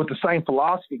with the same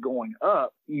philosophy going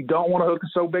up, you don't want a hook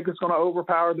that's so big it's going to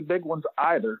overpower the big ones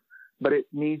either, but it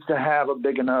needs to have a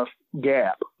big enough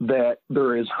gap that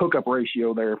there is hookup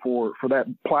ratio there for that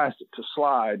plastic to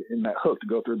slide and that hook to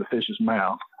go through the fish's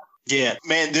mouth. Yeah,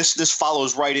 man, this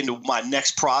follows right into my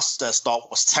next process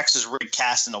thought was Texas rig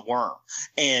casting a worm,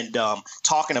 and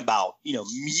talking about,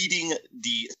 meeting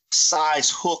the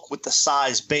size hook with the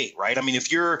size bait, right? I mean,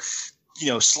 if you're,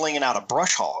 slinging out a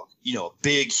brush hog, a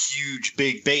big, huge,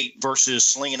 big bait versus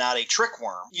slinging out a trick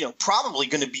worm, probably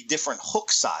going to be different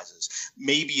hook sizes.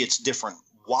 Maybe it's different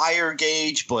wire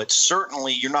gauge, but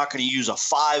certainly you're not going to use a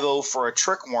 5.0 for a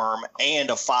trick worm and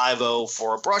a 5.0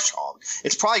 for a brush hog.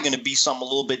 It's probably going to be something a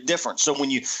little bit different. So when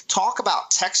you talk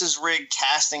about Texas rig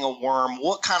casting a worm,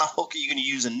 what kind of hook are you going to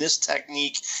use in this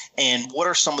technique, and what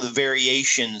are some of the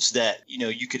variations that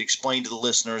you could explain to the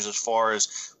listeners as far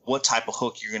as what type of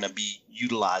hook you're going to be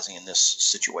utilizing in this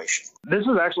situation? This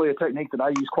is actually a technique that I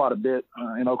use quite a bit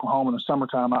in Oklahoma in the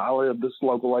summertime. I live this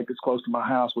local lake that's close to my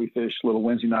house. We fish little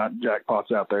Wednesday night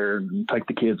jackpots out there and take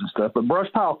the kids and stuff. But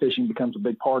brush pile fishing becomes a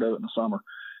big part of it in the summer,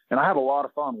 and I have a lot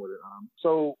of fun with it.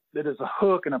 So it is a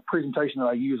hook and a presentation that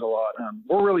I use a lot.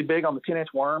 We're really big on the 10-inch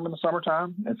worm in the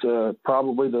summertime. It's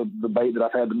probably the bait that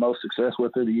I've had the most success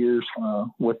with through the years,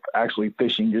 with actually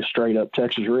fishing just straight up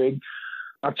Texas rig.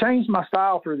 I've changed my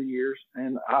style through the years,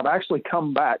 and I've actually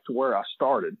come back to where I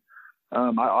started.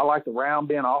 I like the round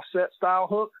bend offset style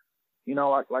hook,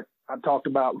 like I talked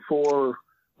about before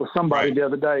with somebody the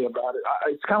other day about it.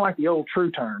 It's kind of like the old true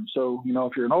turn. So,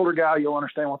 if you're an older guy, you'll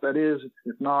understand what that is.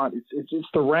 If not, it's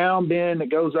the round bend that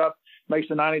goes up, makes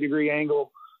the 90-degree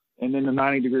angle, and then the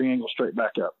 90-degree angle straight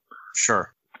back up.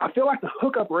 Sure. I feel like the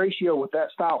hookup ratio with that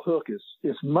style hook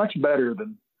is much better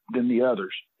than the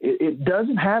others. It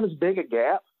doesn't have as big a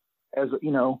gap as,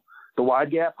 the wide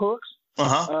gap hooks.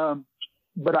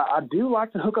 But I do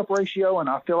like the hookup ratio, and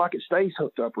I feel like it stays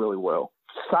hooked up really well.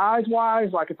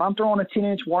 Size-wise, like if I'm throwing a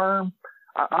 10-inch worm,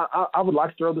 I would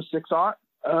like to throw the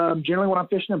 6/0. Generally, when I'm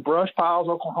fishing in brush piles,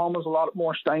 Oklahoma's a lot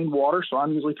more stained water, so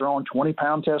I'm usually throwing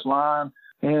 20-pound test line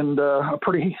and a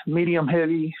pretty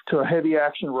medium-heavy to a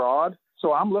heavy-action rod.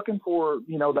 So I'm looking for,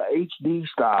 the HD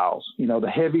styles,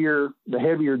 the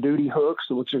heavier duty hooks,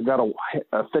 which have got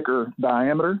a thicker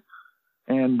diameter,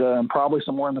 and probably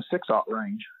somewhere in the 6/0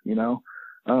 range.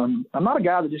 I'm not a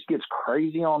guy that just gets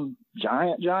crazy on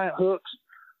giant hooks.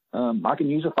 I can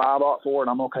use a 5/0 for it.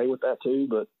 I'm okay with that too,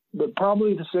 but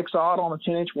probably the 6/0 on a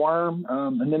 10-inch worm.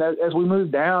 And then as we move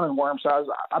down in worm size,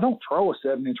 I don't throw a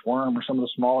 7-inch worm or some of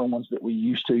the smaller ones that we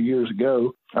used to years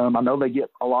ago. I know they get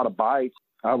a lot of bites.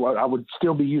 I would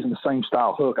still be using the same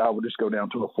style hook. I would just go down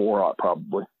to a 4/0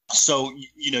 probably. So,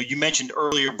 you mentioned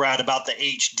earlier, Brad, about the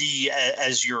HD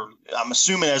I'm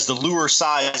assuming as the lure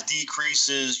size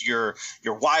decreases, your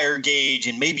wire gauge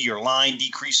and maybe your line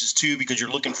decreases too, because you're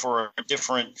looking for a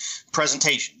different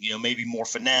presentation, maybe more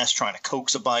finesse, trying to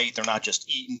coax a bite. They're not just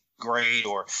eating great,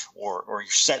 or you're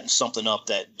setting something up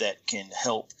that can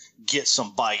help get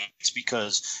some bites,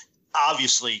 because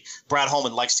obviously Brad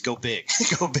Holman likes to go big,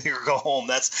 go big or go home.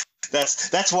 That's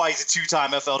why he's a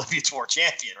 2-time FLW Tour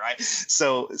champion, right?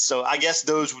 So I guess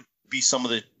those would be some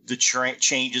of the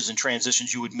changes and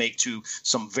transitions you would make to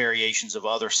some variations of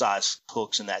other size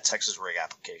hooks in that Texas rig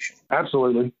application.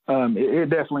 Absolutely. It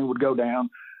definitely would go down.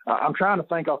 I'm trying to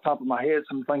think off the top of my head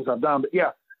some things I've done, but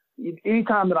yeah,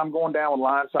 anytime that I'm going down with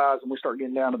line size and we start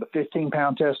getting down to the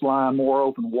 15-pound test line, more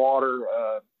open water,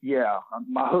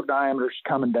 my hook diameter is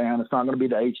coming down. It's not going to be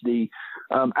the HD.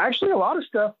 Actually, a lot of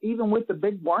stuff, even with the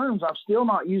big worms, I'm still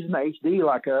not using the HD,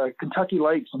 like Kentucky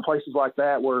Lakes and places like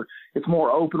that where it's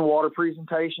more open water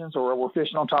presentations, or we're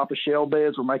fishing on top of shell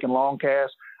beds, we're making long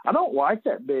casts. I don't like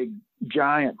that big,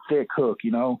 giant, thick hook,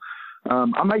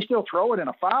 I may still throw it in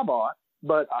a 5/0,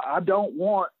 but I don't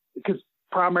want,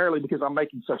 primarily because I'm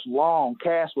making such long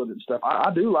casts with it and stuff.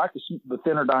 I do like the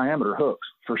thinner diameter hooks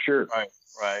for sure.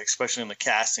 Right, especially in the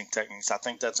casting techniques. I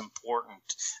think that's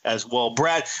important as well.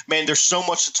 Brad, man, there's so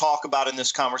much to talk about in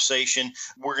this conversation.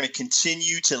 We're going to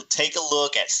continue to take a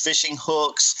look at fishing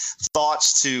hooks,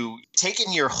 thoughts to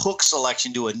taking your hook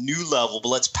selection to a new level. But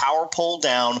let's power pole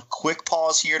down. Quick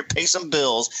pause here to pay some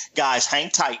bills. Guys, hang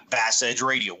tight. Bass Edge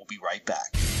Radio. We'll be right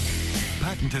back.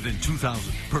 Patented in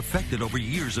 2000, perfected over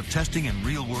years of testing and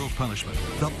real-world punishment,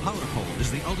 the Power Pole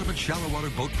is the ultimate shallow water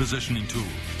boat positioning tool.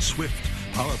 Swift.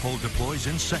 Power Pole deploys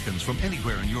in seconds from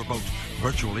anywhere in your boat.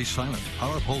 Virtually silent.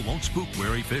 Power Pole won't spook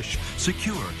wary fish.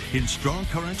 Secure in strong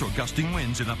current or gusting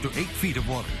winds in up to 8 feet of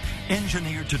water.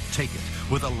 Engineered to take it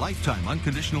with a lifetime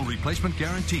unconditional replacement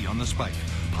guarantee on the spike.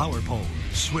 Power Pole.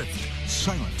 Swift.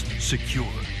 Silent.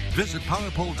 Secure. Visit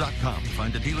PowerPole.com to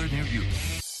find a dealer near you.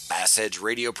 Bass Edge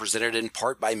Radio, presented in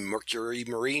part by Mercury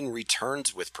Marine,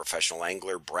 returns with professional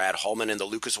angler Brad Hallman in the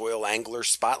Lucas Oil Angler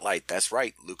Spotlight. That's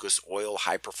right, Lucas Oil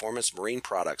high-performance marine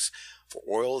products. For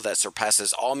oil that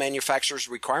surpasses all manufacturers'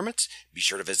 requirements, be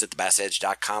sure to visit the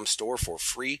BassEdge.com store for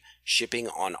free shipping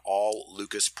on all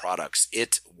Lucas products.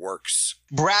 It works.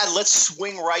 Brad, let's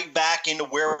swing right back into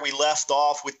where we left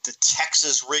off with the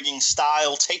Texas rigging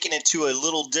style, taking it to a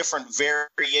little different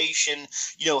variation.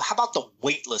 How about the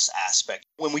weightless aspect?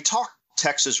 When we talk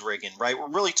Texas rigging, right, we're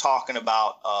really talking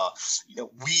about,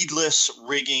 weedless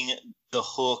rigging the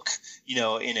hook, in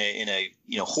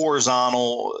a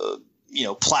horizontal,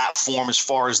 platform as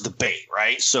far as the bait,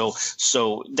 right? So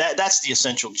that's the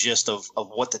essential gist of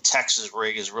what the Texas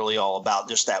rig is really all about,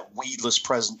 just that weedless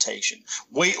presentation.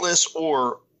 Weightless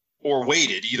or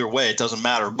weighted, either way, it doesn't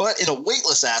matter. But in a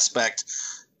weightless aspect,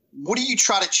 what do you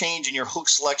try to change in your hook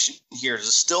selection here? Does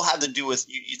it still have to do with,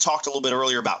 you talked a little bit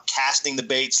earlier about casting the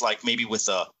baits, like maybe with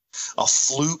a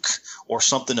fluke or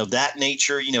something of that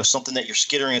nature, something that you're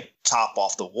skittering at the top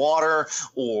off the water,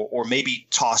 or maybe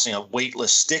tossing a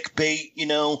weightless stick bait,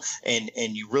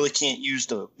 and you really can't use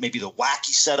the wacky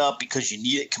setup because you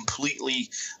need it completely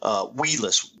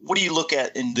weedless. What do you look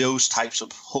at in those types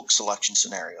of hook selection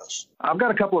scenarios? I've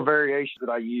got a couple of variations that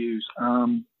I use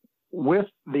with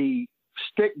the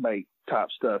stick bait type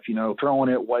stuff, throwing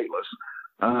it weightless.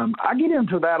 I get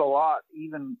into that a lot,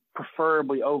 even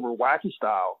preferably over wacky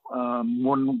style,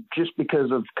 just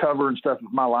because of cover and stuff.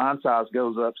 If my line size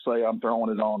goes up, say I'm throwing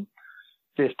it on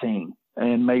 15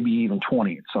 and maybe even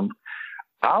 20.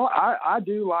 I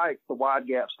do like the wide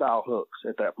gap style hooks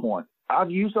at that point. I've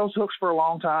used those hooks for a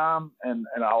long time, and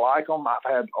I like them. I've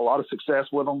had a lot of success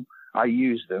with them. I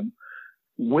use them.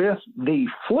 With the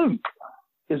fluke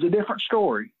is a different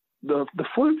story. The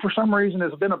fluke, for some reason,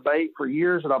 has been a bait for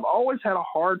years, and I've always had a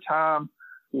hard time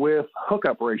with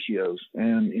hookup ratios.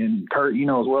 And Kurt,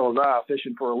 as well as I,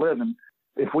 fishing for a living,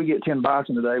 if we get 10 bites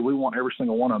in a day, we want every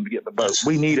single one of them to get in the boat.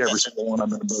 We need every single one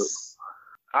of them in the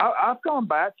boat. I've gone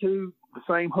back to the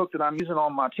same hook that I'm using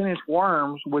on my 10-inch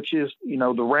worms, which is, the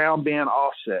round bend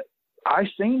offset. I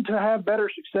seem to have better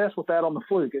success with that on the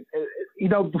fluke.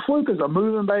 The fluke is a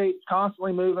moving bait,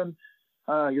 constantly moving.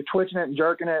 You're twitching it and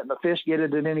jerking it, and the fish get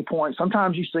it at any point.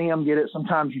 Sometimes you see them get it,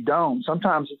 sometimes you don't.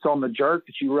 Sometimes it's on the jerk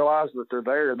that you realize that they're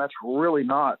there, and that's really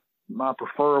not my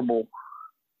preferable.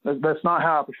 That's not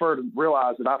how I prefer to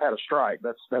realize that I've had a strike.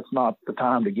 That's not the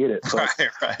time to get it. So,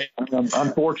 right.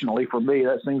 Unfortunately for me,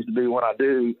 that seems to be what I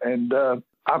do. And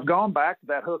I've gone back to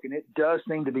that hook, and it does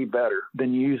seem to be better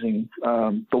than using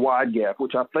the wide gap,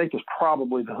 which I think is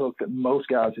probably the hook that most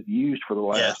guys have used for the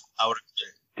last. I would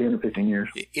agree. 10 or 15 years.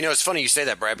 It's funny you say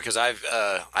that, Brad, because I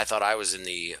thought I was in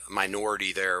the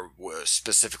minority there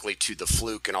specifically to the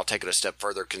fluke, and I'll take it a step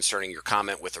further concerning your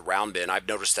comment with the round bend. I've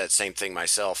noticed that same thing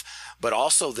myself, but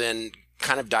also then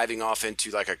kind of diving off into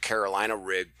like a Carolina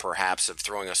rig, perhaps, of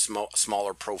throwing a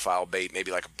smaller profile bait, maybe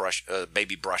like a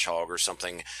baby brush hog or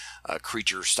something,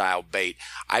 creature style bait.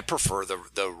 I prefer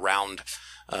the round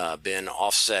bend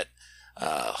offset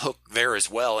hook there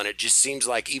as well, and it just seems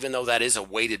like even though that is a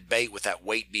weighted bait with that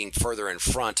weight being further in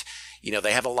front,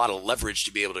 they have a lot of leverage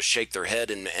to be able to shake their head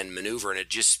and maneuver, and it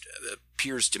just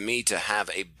appears to me to have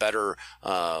a better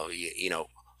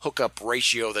hookup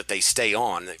ratio that they stay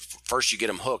on. First you get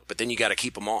them hooked, but then you got to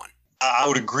keep them on. I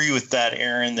would agree with that,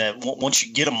 Aaron, that once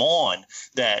you get them on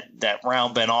that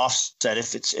round bend offset,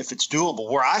 if it's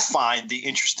doable. Where I find the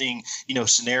interesting,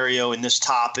 scenario in this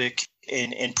topic,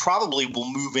 and probably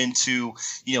will move into,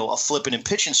 a flipping and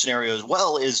pitching scenario as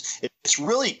well, is it's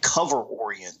really cover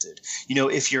oriented.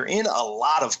 If you're in a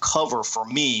lot of cover, for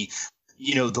me,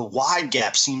 the wide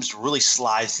gap seems to really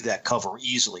slide through that cover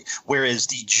easily, whereas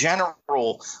the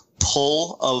general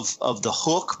pull of the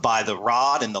hook by the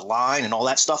rod and the line and all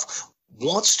that stuff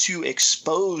wants to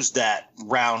expose that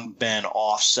round bend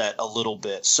offset a little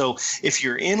bit. So if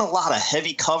you're in a lot of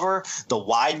heavy cover, the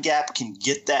wide gap can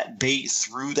get that bait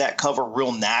through that cover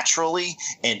real naturally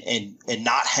and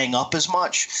not hang up as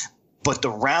much. But the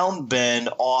round bend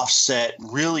offset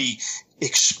really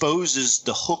exposes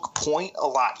the hook point a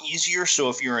lot easier. So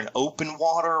if you're in open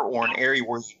water or an area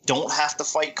where you don't have to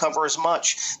fight cover as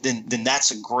much, then that's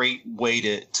a great way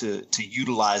to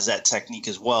utilize that technique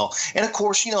as well. And of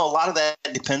course, a lot of that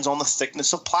depends on the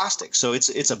thickness of plastic. So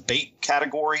it's a bait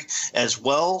category as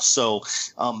well. So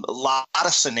a lot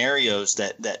of scenarios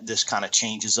that this kind of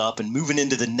changes up. And moving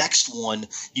into the next one,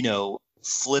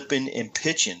 flipping and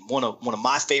pitching, one of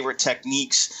my favorite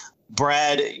techniques.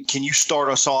 Brad, can you start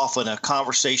us off in a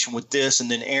conversation with this? And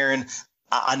then Aaron,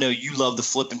 I know you love the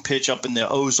flip and pitch up in the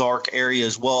Ozark area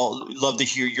as well. Love to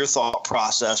hear your thought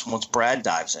process once Brad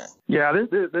dives in. Yeah, this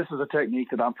is a technique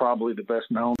that I'm probably the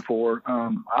best known for.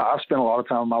 I've spent a lot of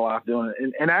time in my life doing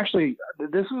it. And actually,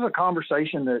 this is a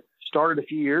conversation that started a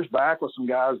few years back with some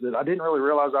guys that I didn't really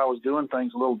realize I was doing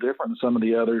things a little different than some of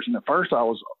the others. And at first I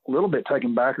was a little bit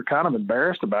taken back or kind of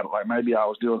embarrassed about it, like maybe I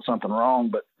was doing something wrong.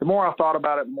 But the more I thought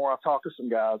about it, the more I talked to some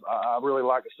guys, I really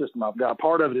like the system I've got.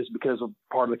 Part of it is because of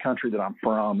part of the country that I'm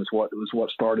from is what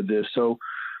started this. So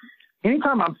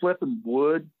anytime I'm flipping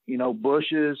wood,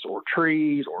 bushes or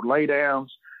trees or laydowns,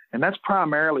 and that's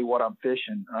primarily what I'm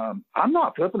fishing, I'm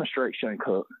not flipping a straight shank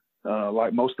hook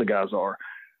like most of the guys are.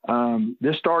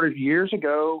 This started years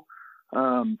ago.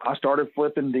 I started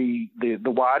flipping the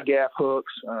wide gap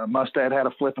hooks. Mustad had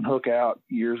a flipping hook out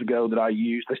years ago that I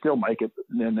used. They still make it.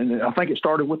 And I think it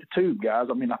started with the tube, guys.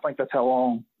 I mean, I think that's how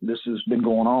long this has been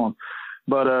going on.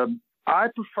 But I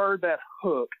preferred that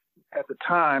hook at the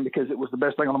time because it was the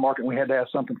best thing on the market and we had to have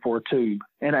something for a tube.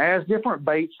 And as different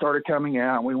baits started coming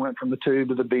out, we went from the tube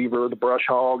to the beaver, the brush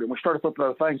hog, and we started flipping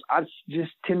other things. I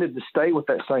just tended to stay with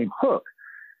that same hook.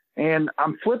 And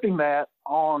I'm flipping that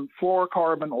on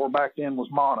fluorocarbon, or back then was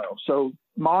mono. So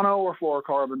mono or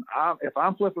fluorocarbon, if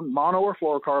I'm flipping mono or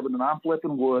fluorocarbon and I'm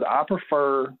flipping wood, I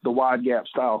prefer the wide gap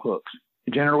style hooks,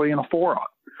 generally in a 4-aught.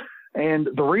 And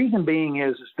the reason being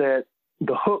is that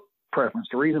the hook preference,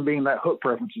 the reason being that hook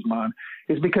preference is mine,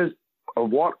 is because of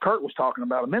what Kurt was talking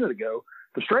about a minute ago.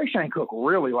 The straight shank hook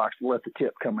really likes to let the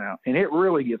tip come out, and it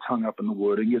really gets hung up in the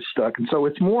wood and gets stuck. And so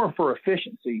it's more for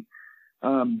efficiency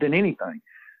than anything.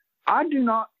 I do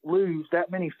not lose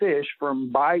that many fish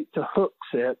from bite to hook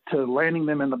set to landing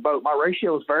them in the boat. My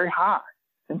ratio is very high.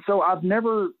 And so I've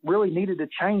never really needed to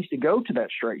change to go to that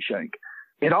straight shank.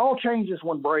 It all changes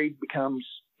when braid becomes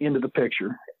into the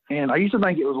picture. And I used to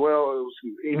think it was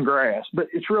in grass, but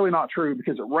it's really not true,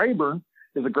 because at Rayburn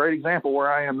is a great example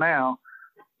where I am now.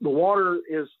 The water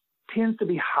tends to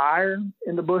be higher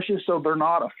in the bushes, so they're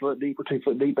not a foot deep or 2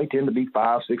 foot deep. They tend to be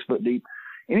 5-6 foot deep.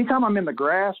 Anytime I'm in the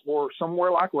grass or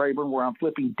somewhere like Rayburn where I'm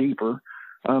flipping deeper,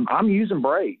 I'm using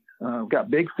braid. We've got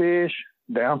big fish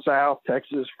down south,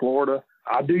 Texas, Florida.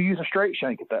 I do use a straight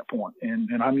shank at that point, and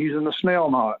I'm using the snell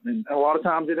knot. And a lot of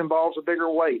times it involves a bigger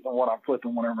weight than what I'm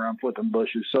flipping whenever I'm flipping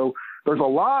bushes. So there's a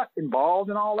lot involved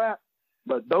in all that.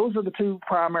 But those are the two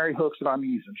primary hooks that I'm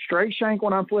using. Straight shank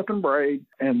when I'm flipping braid,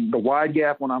 and the wide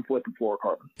gap when I'm flipping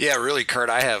fluorocarbon. Yeah, really, Kurt,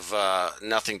 I have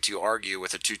nothing to argue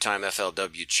with a 2-time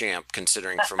FLW champ,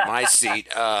 considering from my seat.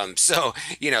 So,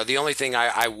 the only thing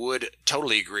I would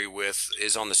totally agree with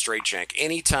is on the straight shank.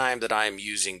 Anytime that I'm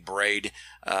using braid,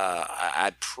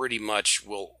 I pretty much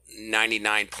will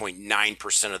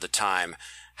 99.9% of the time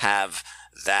have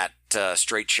that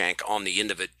straight shank on the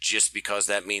end of it, just because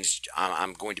that means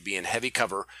I'm going to be in heavy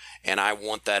cover and I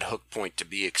want that hook point to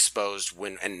be exposed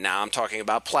and now I'm talking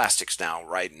about plastics now,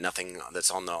 right? Nothing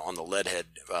that's on the lead head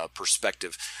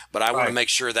perspective, but I want to make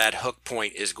sure that hook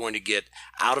point is going to get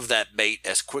out of that bait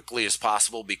as quickly as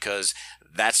possible, because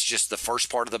that's just the first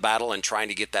part of the battle, and trying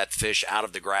to get that fish out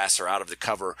of the grass or out of the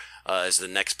cover is the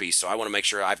next piece. So I want to make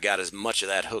sure I've got as much of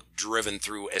that hook driven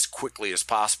through as quickly as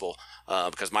possible,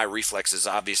 because my reflexes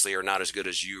obviously are not as good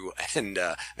as you and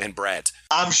Brad's.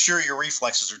 I'm sure your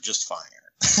reflexes are just fine, Aaron.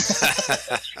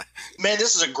 Man,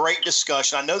 this is a great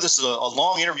discussion. I know this is a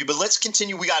long interview, but let's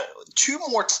continue. We got two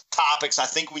more topics I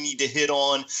think we need to hit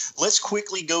on. Let's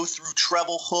quickly go through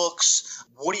treble hooks.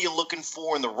 What are you looking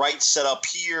for in the right setup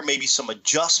here? Maybe some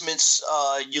adjustments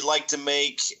you'd like to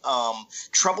make.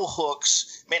 Treble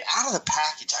hooks, man, out of the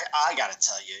package, I got to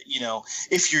tell you,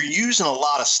 if you're using a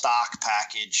lot of stock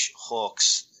package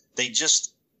hooks, they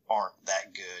just aren't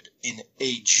that good in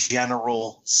a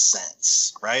general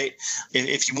sense, right?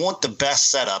 If you want the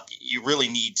best setup, you really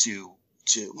need to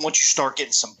once you start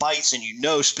getting some bites and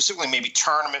specifically maybe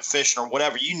tournament fishing or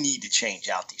whatever, you need to change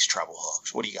out these treble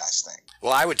hooks. What do you guys think?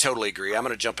 Well, I would totally agree. I'm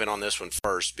going to jump in on this one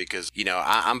first because,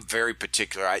 I'm very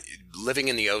particular. Living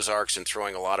in the Ozarks and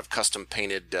throwing a lot of custom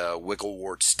painted wiggle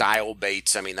wart style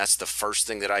baits. I mean, that's the first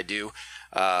thing that I do.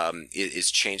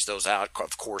 Is change those out.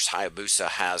 Of course, Hayabusa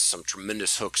has some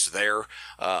tremendous hooks there.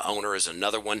 Owner is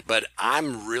another one, but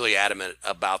I'm really adamant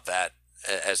about that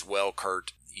as well,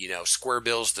 Kurt. Square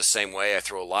bills the same way. I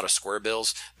throw a lot of square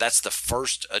bills. That's the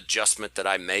first adjustment that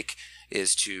I make,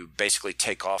 is to basically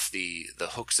take off the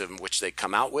hooks in which they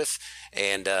come out with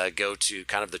and go to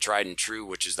kind of the tried and true,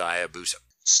 which is the Hayabusa.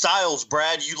 Styles,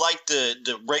 Brad, you like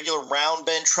the regular round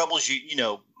bend trebles?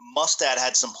 Mustad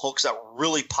had some hooks that were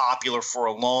really popular for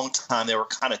a long time. They were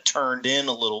kind of turned in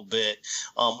a little bit.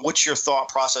 What's your thought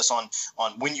process on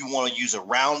when you want to use a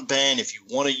round bend, if you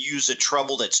want to use a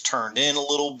treble that's turned in a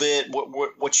little bit?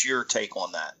 What's your take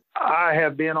on that? I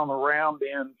have been on the round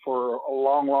bend for a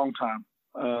long, long time.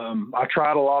 I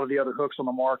tried a lot of the other hooks on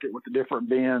the market with the different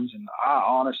bends, and I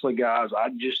honestly, guys, I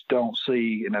just don't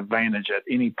see an advantage at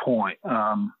any point.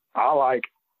 I like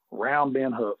round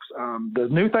bend hooks. The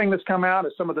new thing that's come out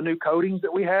is some of the new coatings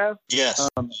that we have. Yes.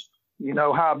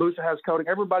 Hayabusa has coating.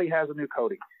 Everybody has a new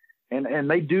coating, and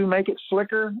they do make it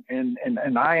slicker. And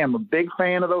I am a big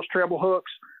fan of those treble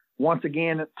hooks. Once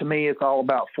again, to me, it's all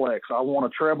about flex. I want a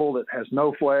treble that has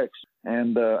no flex,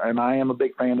 and I am a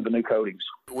big fan of the new coatings.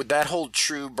 Would that hold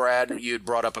true, Brad? You had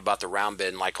brought up about the round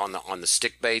bend, like on the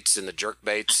stick baits and the jerk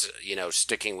baits.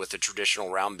 Sticking with the traditional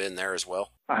round bend there as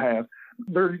well. I have.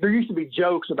 There used to be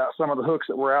jokes about some of the hooks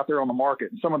that were out there on the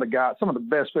market, and some of the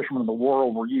best fishermen in the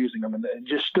world were using them, and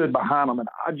just stood behind them, and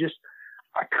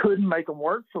I couldn't make them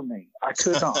work for me. I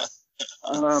could not.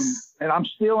 And I'm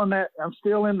still in that.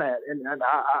 And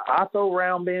I throw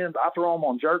round bends. I throw them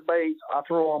on jerk baits. I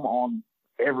throw them on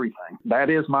everything.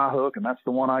 That is my hook, and that's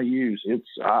the one I use.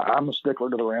 I'm a stickler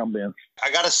to the round bend.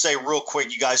 I got to say real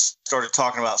quick, you guys started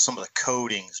talking about some of the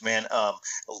coatings, man. A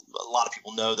lot of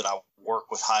people know that I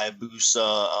work with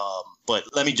Hayabusa, but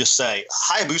let me just say,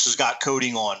 Hayabusa's got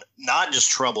coating on not just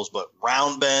trebles, but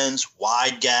round bends,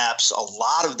 wide gaps. A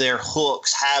lot of their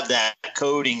hooks have that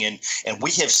coating, and we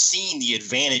have seen the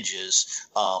advantages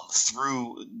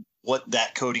through what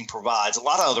that coating provides. A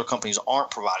lot of other companies aren't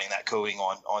providing that coating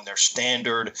on their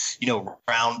standard,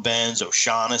 round bends,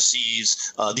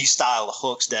 O'Shaughnessy's, these style of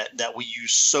hooks that we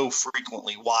use so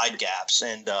frequently, wide gaps.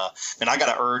 And I got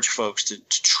to urge folks to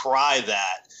try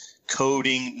that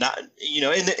coating.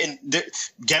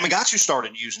 Gamakatsu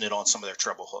started using it on some of their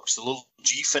treble hooks, the little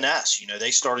G Finesse,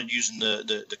 they started using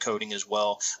the coating as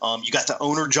well. You got the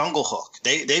Owner Jungle hook.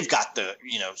 They've got the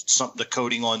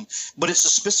coating on, but it's a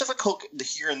specific hook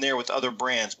here and there with other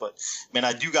brands. But man,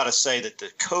 I do got to say that the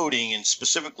coating, and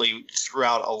specifically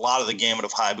throughout a lot of the gamut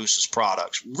of Hayabusa's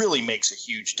products, really makes a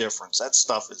huge difference. That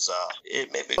stuff is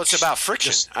it's about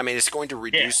friction. It's going to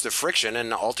reduce the friction,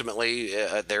 and ultimately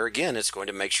there again, it's going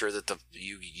to make sure that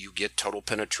you get total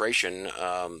penetration.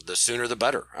 The sooner the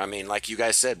better. Like you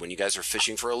guys said, when you guys are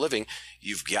fishing for a living,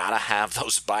 you've got to have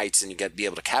those bites, and you got to be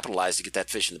able to capitalize to get that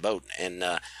fish in the boat, and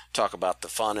talk about the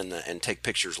fun and take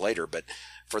pictures later. But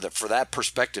for that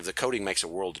perspective, the coating makes a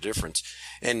world of difference.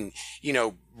 And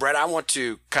Brett, I want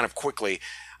to kind of quickly,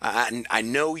 I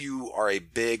know you are a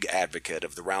big advocate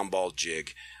of the round ball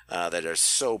jig that are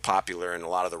so popular in a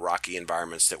lot of the rocky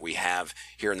environments that we have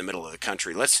here in the middle of the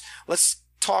country. Let's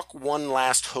talk one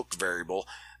last hook variable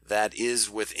that is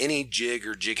with any jig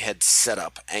or jig head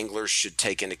setup anglers should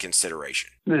take into consideration.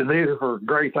 These are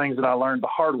great things that I learned the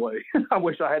hard way. I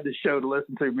wish I had this show to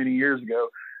listen to many years ago.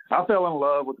 I fell in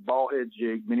love with the ball head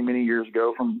jig many, many years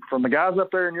ago from the guys up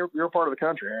there in your part of the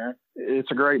country, Aaron.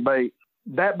 It's a great bait.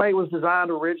 That bait was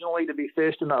designed originally to be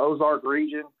fished in the Ozark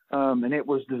region, and it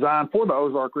was designed for the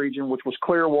Ozark region, which was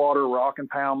clear water, rock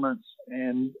impoundments,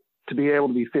 and to be able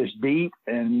to be fished deep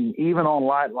and even on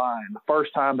light line. The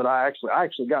first time that I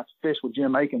actually got to fish with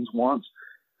Jim Akins once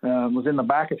was in the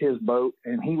back of his boat,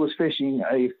 and he was fishing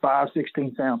a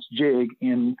 5/16 ounce jig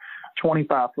in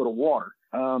 25 foot of water.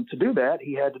 To do that,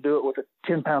 he had to do it with a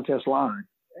 10-pound test line.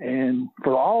 And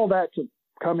for all that to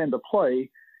come into play,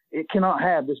 it cannot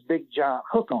have this big giant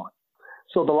hook on it.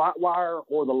 So the light wire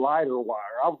or the lighter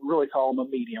wire, I would really call them a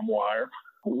medium wire,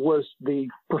 was the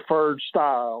preferred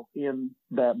style in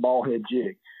that ball head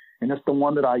jig. And it's the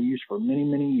one that I used for many,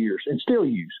 many years and still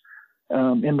use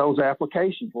in those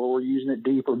applications where we're using it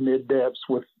deep or mid depths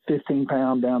with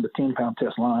 15-pound down to 10-pound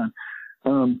test line.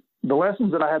 The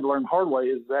lessons that I had to learn the hard way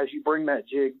is as you bring that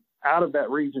jig out of that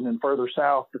region and further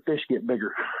south, the fish get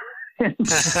bigger.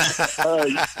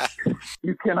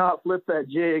 You cannot flip that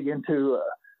jig into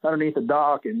underneath a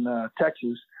dock in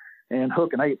Texas and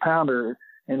hook an 8-pounder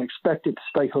and expect it to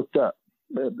stay hooked up.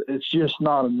 It's just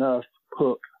not enough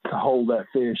hook to hold that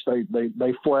fish.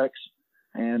 They flex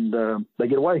and they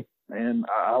get away. And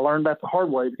I learned that the hard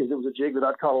way because it was a jig that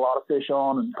I'd caught a lot of fish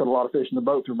on and put a lot of fish in the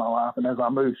boat through my life. And as I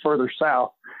moved further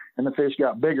south and the fish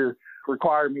got bigger, it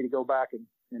required me to go back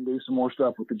and do some more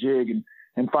stuff with the jig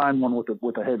and find one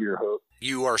with a heavier hook.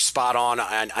 You are spot on.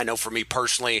 I know for me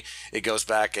personally, it goes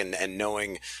back and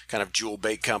knowing kind of Jewel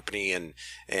Bait Company and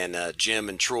Jim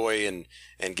and Troy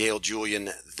and Gail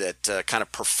Julian that kind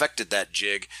of perfected that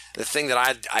jig. The thing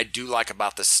that I do like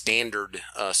about the standard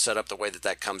setup, the way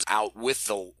that comes out with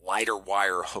the lighter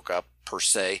wire hookup per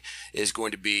se, is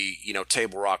going to be,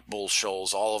 Table Rock, Bull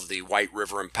Shoals, all of the White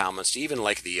River impoundments, even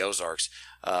Lake of the Ozarks.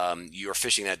 You're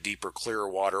fishing that deeper, clearer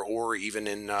water, or even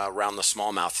in around the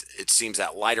smallmouth. It seems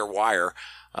that lighter wire,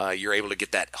 you're able to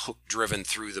get that hook driven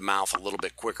through the mouth a little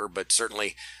bit quicker. But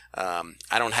certainly, I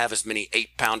don't have as many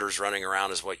 8-pounders running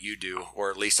around as what you do,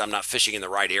 or at least I'm not fishing in the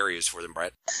right areas for them,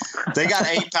 Brett. They got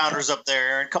 8-pounders up there,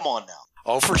 Aaron. Come on now.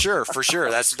 Oh, for sure.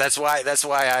 That's why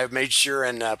I made sure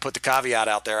and put the caveat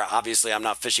out there. Obviously, I'm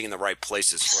not fishing in the right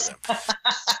places for them.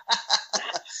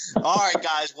 All right,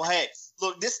 guys. Well, hey,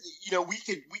 look, this,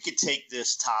 we could take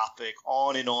this topic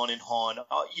on and on and on.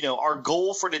 Our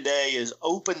goal for today is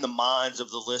open the minds of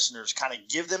the listeners, kind of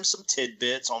give them some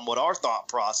tidbits on what our thought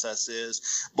process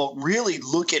is, but really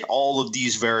look at all of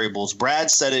these variables.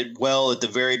 Brad said it well at the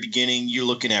very beginning. You're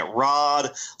looking at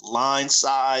rod, line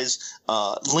size,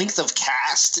 length of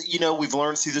cast. We've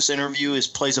learned through this interview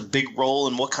plays a big role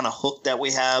in what kind of hook that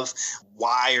we have.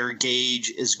 Wire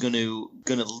gauge is going to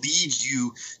lead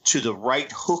you to the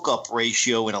right hookup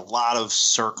ratio in a lot of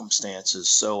circumstances.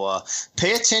 So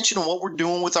pay attention to what we're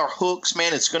doing with our hooks,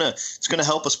 man. It's gonna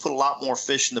help us put a lot more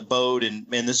fish in the boat. And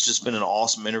man, this has just been an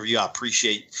awesome interview. I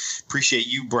appreciate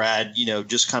you, Brad.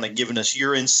 Just kind of giving us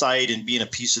your insight and being a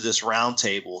piece of this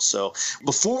roundtable. So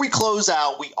before we close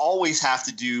out, we always have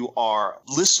to do our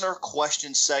listener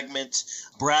question segment.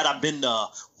 Brad, I've been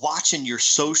watching your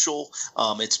social.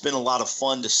 It's been a lot of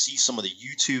fun to see some of the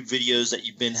YouTube videos that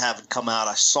you've been having come out.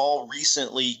 I saw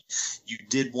recently you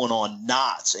did one on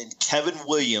knots, and Kevin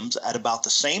Williams at about the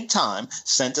same time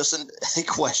sent us a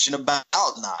question about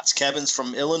knots. Kevin's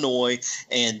from Illinois,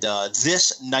 and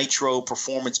this Nitro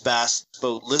Performance Bass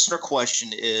Boat listener question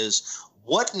is,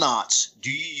 what knots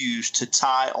do you use to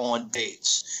tie on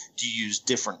baits? Do you use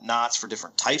different knots for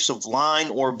different types of line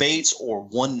or baits, or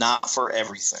one knot for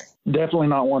everything? Definitely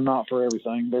not one knot for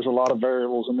everything. There's a lot of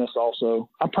variables in this also.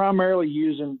 I'm primarily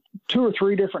using 2 or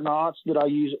 3 different knots that I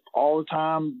use all the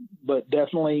time, but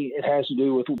definitely it has to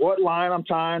do with what line I'm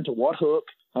tying to what hook,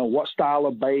 what style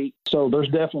of bait. So there's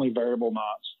definitely variable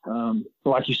knots.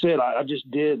 Like you said, I just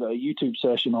did a YouTube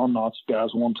session on knots. If you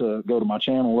guys want to go to my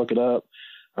channel, look it up.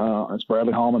 It's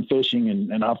Bradley Hallman Fishing,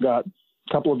 and I've got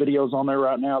a couple of videos on there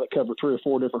right now that cover 3 or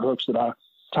 4 different hooks that I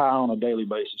tie on a daily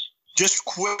basis. Just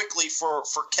quickly for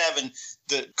Kevin,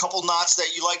 the couple knots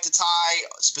that you like to tie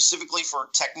specifically for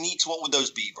techniques, what would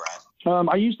those be, Brad?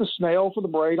 I use the snail for the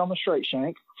braid on the straight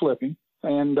shank, flipping.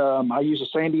 And I use a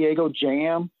San Diego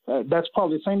Jam.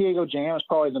 The San Diego Jam is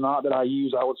probably the knot that I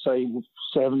use, I would say,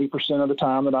 70% of the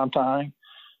time that I'm tying.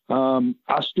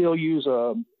 I still use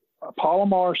a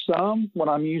Palomar some when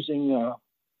I'm using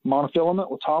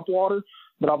monofilament with topwater,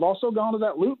 but I've also gone to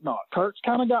that loop knot. Kurt's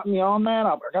kind of got me on that.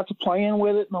 I got to playing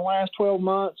with it in the last 12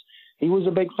 months. He was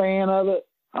a big fan of it.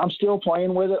 I'm still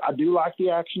playing with it. I do like the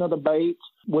action of the baits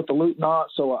with the loop knot,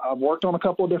 so I've worked on a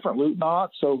couple of different loop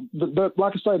knots. So,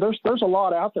 like I say, there's a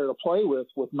lot out there to play with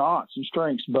knots and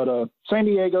strings. But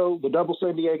the double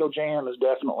San Diego Jam is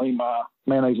definitely my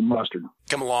mayonnaise and mustard.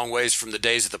 Come a long ways from the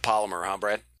days of the Palomar, huh,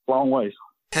 Brad? Long ways.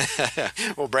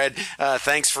 Well, Brad,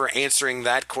 thanks for answering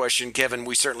that question. Kevin,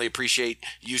 we certainly appreciate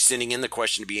you sending in the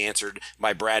question to be answered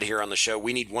by Brad here on the show.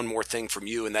 We need one more thing from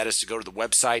you, and that is to go to the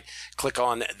website, click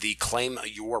on the Claim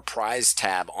Your Prize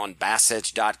tab on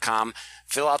BassEdge.com.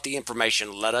 Fill out the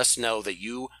information. Let us know that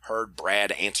you heard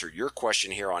Brad answer your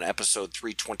question here on episode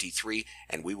 323,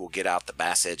 and we will get out the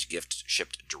Bass Edge gift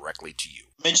shipped directly to you.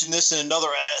 Mentioned this in another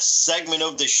segment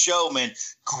of the show, man.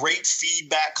 Great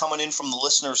feedback coming in from the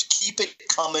listeners. Keep it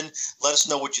coming. Let us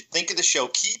know what you think of the show.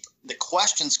 Keep the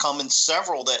questions coming.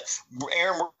 Several that,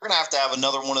 Aaron, we're going to have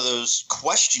another one of those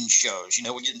question shows. You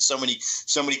know, we're getting so many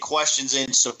questions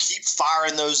in. So keep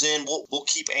firing those in. We'll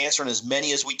keep answering as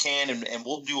many as we can, and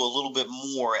we'll do a little bit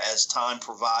more as time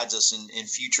provides us in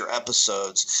future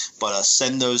episodes. But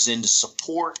send those in to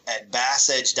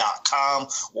support@BassEdge.com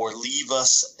or leave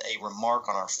us a remark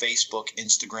on our Facebook,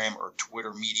 Instagram, or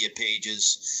Twitter media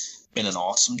pages. Been an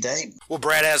awesome day. Well,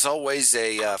 Brad, as always,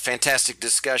 a fantastic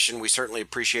discussion. We certainly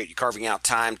appreciate you carving out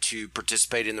time to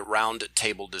participate in the round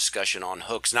table discussion on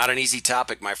hooks. Not an easy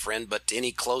topic, my friend, but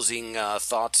any closing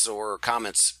thoughts or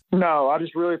comments? No, I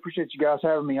just really appreciate you guys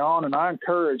having me on, and I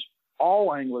encourage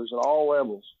all anglers at all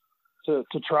levels to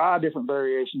try different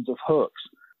variations of hooks.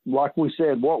 Like we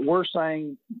said, what we're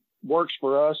saying works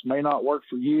for us may not work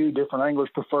for you. Different anglers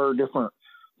prefer different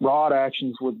rod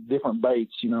actions with different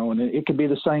baits, you know, and it could be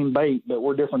the same bait, but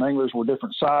we're different anglers, we're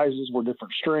different sizes, we're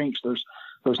different strengths. There's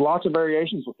lots of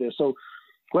variations with this. So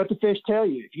let the fish tell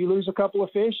you. If you lose a couple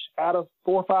of fish out of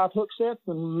 4 or 5 hook sets,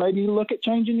 then maybe look at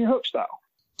changing your hook style.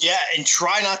 Yeah, and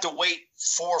try not to wait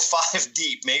 4 or 5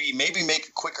 deep. Maybe make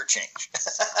a quicker change.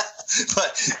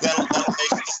 But that'll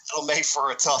make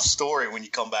for a tough story when you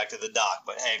come back to the dock.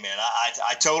 But hey, man,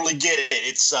 I totally get it.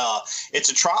 It's a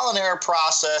trial and error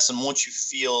process, and once you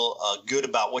feel good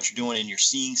about what you're doing and you're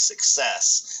seeing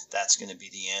success, that's going to be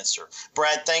the answer.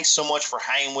 Brad, thanks so much for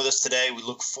hanging with us today. We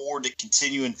look forward to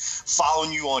continuing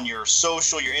following you on your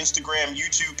social, your Instagram,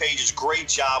 YouTube pages. Great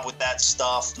job with that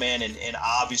stuff, man, and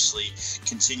obviously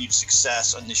continued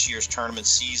success on this year's tournament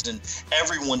season.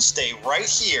 Everyone stay right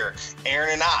here. Aaron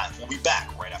and I will be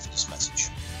back right after this message.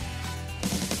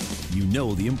 You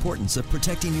know the importance of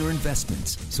protecting your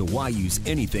investments, so why use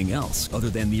anything else other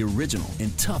than the original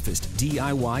and toughest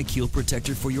DIY keel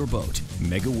protector for your boat?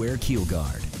 MegaWare Keel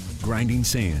Guard. Grinding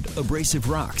sand, abrasive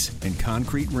rocks, and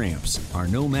concrete ramps are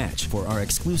no match for our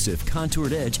exclusive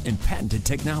contoured edge and patented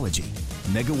technology.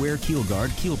 MegaWare Keel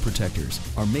Guard keel protectors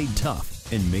are made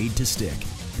tough and made to stick.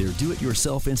 Their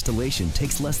do-it-yourself installation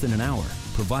takes less than an hour,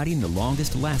 providing the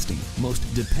longest-lasting, most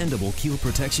dependable keel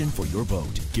protection for your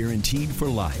boat, guaranteed for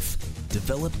life.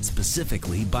 Developed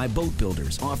specifically by boat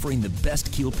builders offering the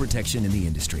best keel protection in the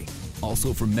industry.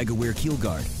 Also from MegaWare Keel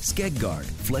Guard, Skeg Guard,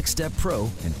 Flex Step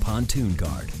Pro, and Pontoon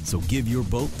Guard. So give your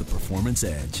boat the performance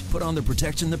edge. Put on the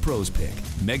protection the pros pick.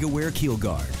 MegaWare Keel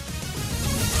Guard.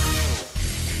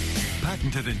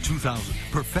 Patented in 2000,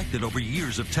 perfected over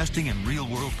years of testing and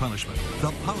real-world punishment,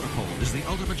 the Power Pole is the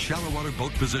ultimate shallow water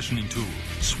boat positioning tool.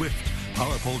 Swift.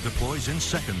 Power Pole deploys in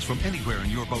seconds from anywhere in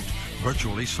your boat.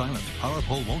 Virtually silent, Power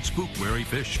Pole won't spook wary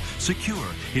fish. Secure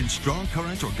in strong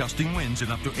current or gusting winds in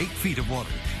up to 8 feet of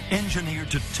water. Engineered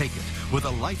to take it with a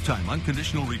lifetime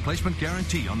unconditional replacement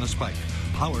guarantee on the spike.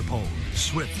 Power Pole.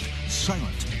 Swift.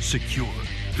 Silent. Secure.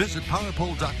 Visit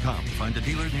PowerPole.com to find a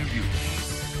dealer near you.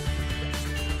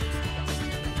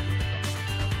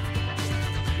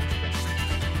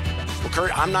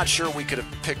 Kurt, I'm not sure we could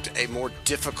have picked a more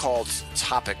difficult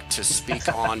topic to speak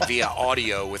on via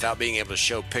audio without being able to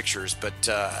show pictures, but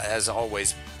as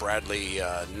always, Bradley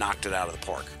knocked it out of the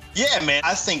park. Yeah, man,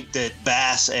 I think that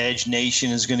Bass Edge Nation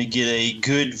is going to get a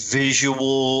good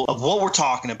visual of what we're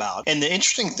talking about. And the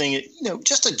interesting thing,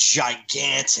 just a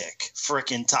gigantic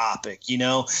freaking topic,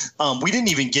 we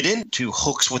didn't even get into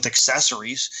hooks with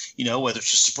accessories, whether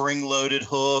it's a spring-loaded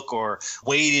hook or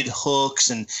weighted hooks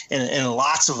and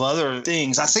lots of other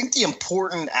things. I think the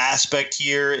important aspect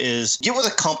here is get with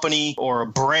a company or a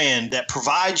brand that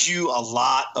provides you a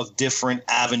lot of different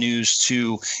avenues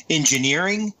to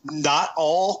engineering. Not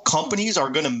all companies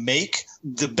are going to make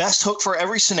the best hook for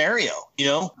every scenario.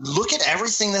 Look at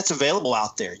everything that's available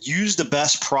out there. Use the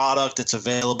best product that's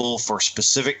available for a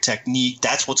specific technique.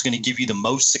 That's what's going to give you the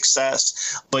most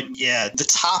success. But yeah, the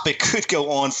topic could go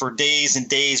on for days and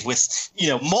days with,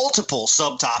 multiple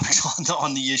subtopics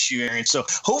on the issue, Aaron. So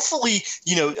hopefully,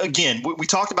 again, we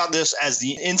talked about this as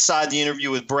inside the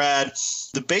interview with Brad.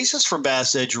 The basis for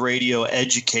Bass Edge Radio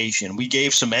education. We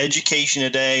gave some education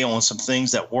today on some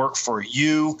things that work for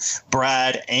you,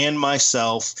 Brad, and myself.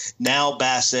 myself. Now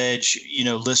Bass Edge,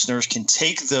 listeners can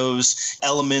take those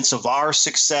elements of our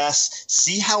success,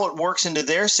 see how it works into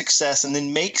their success, and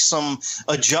then make some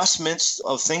adjustments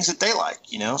of things that they like,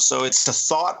 So it's the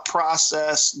thought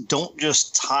process. Don't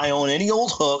just tie on any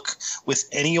old hook with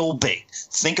any old bait.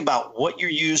 Think about what you're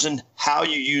using, how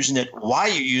you're using it, why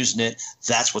you're using it.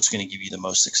 That's what's going to give you the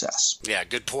most success. Yeah,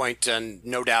 good point. And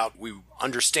no doubt we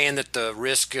understand that the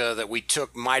risk that we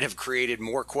took might have created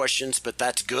more questions, but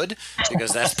that's good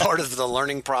because that's part of the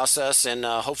learning process. And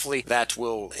hopefully that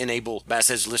will enable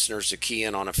Bass Edge listeners to key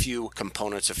in on a few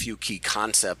components, a few key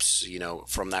concepts,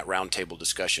 from that roundtable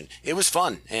discussion. It was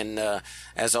fun. And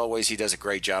as always, he does a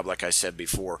great job, like I said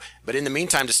before. But in the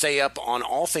meantime, to stay up on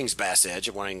all things Bass Edge,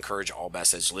 I want to encourage all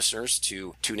Bass Edge listeners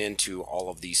to tune in to all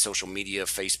of the social media,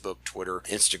 Facebook, Twitter,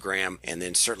 Instagram, and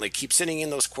then certainly keep sending in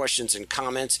those questions and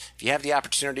comments. If you have the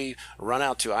opportunity, run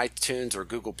out to iTunes or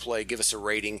Google Play, give us a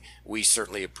rating. We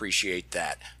certainly appreciate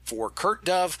that. For Kurt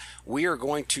Dove, we are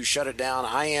going to shut it down.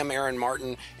 I am Aaron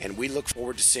Martin, and we look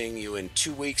forward to seeing you in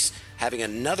 2 weeks, having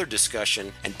another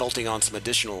discussion and bolting on some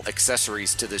additional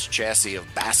accessories to this chassis of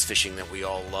bass fishing that we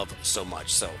all love so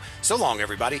much. So long,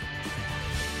 everybody.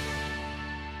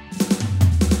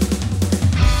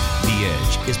 The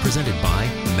Edge is presented by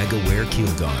MegaWare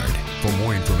Keel Guard. For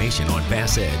more information on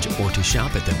Bass Edge or to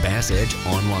shop at the Bass Edge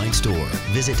online store,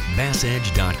 visit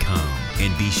bassedge.com.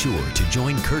 And be sure to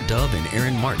join Kurt Dove and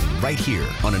Aaron Martin right here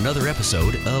on another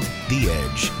episode of The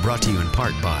Edge, brought to you in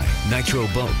part by Nitro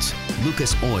Boats,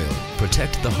 Lucas Oil,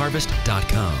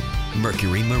 ProtectTheHarvest.com,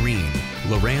 Mercury Marine,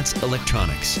 Lowrance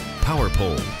Electronics,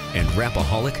 PowerPole, and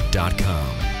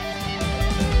Rapaholic.com.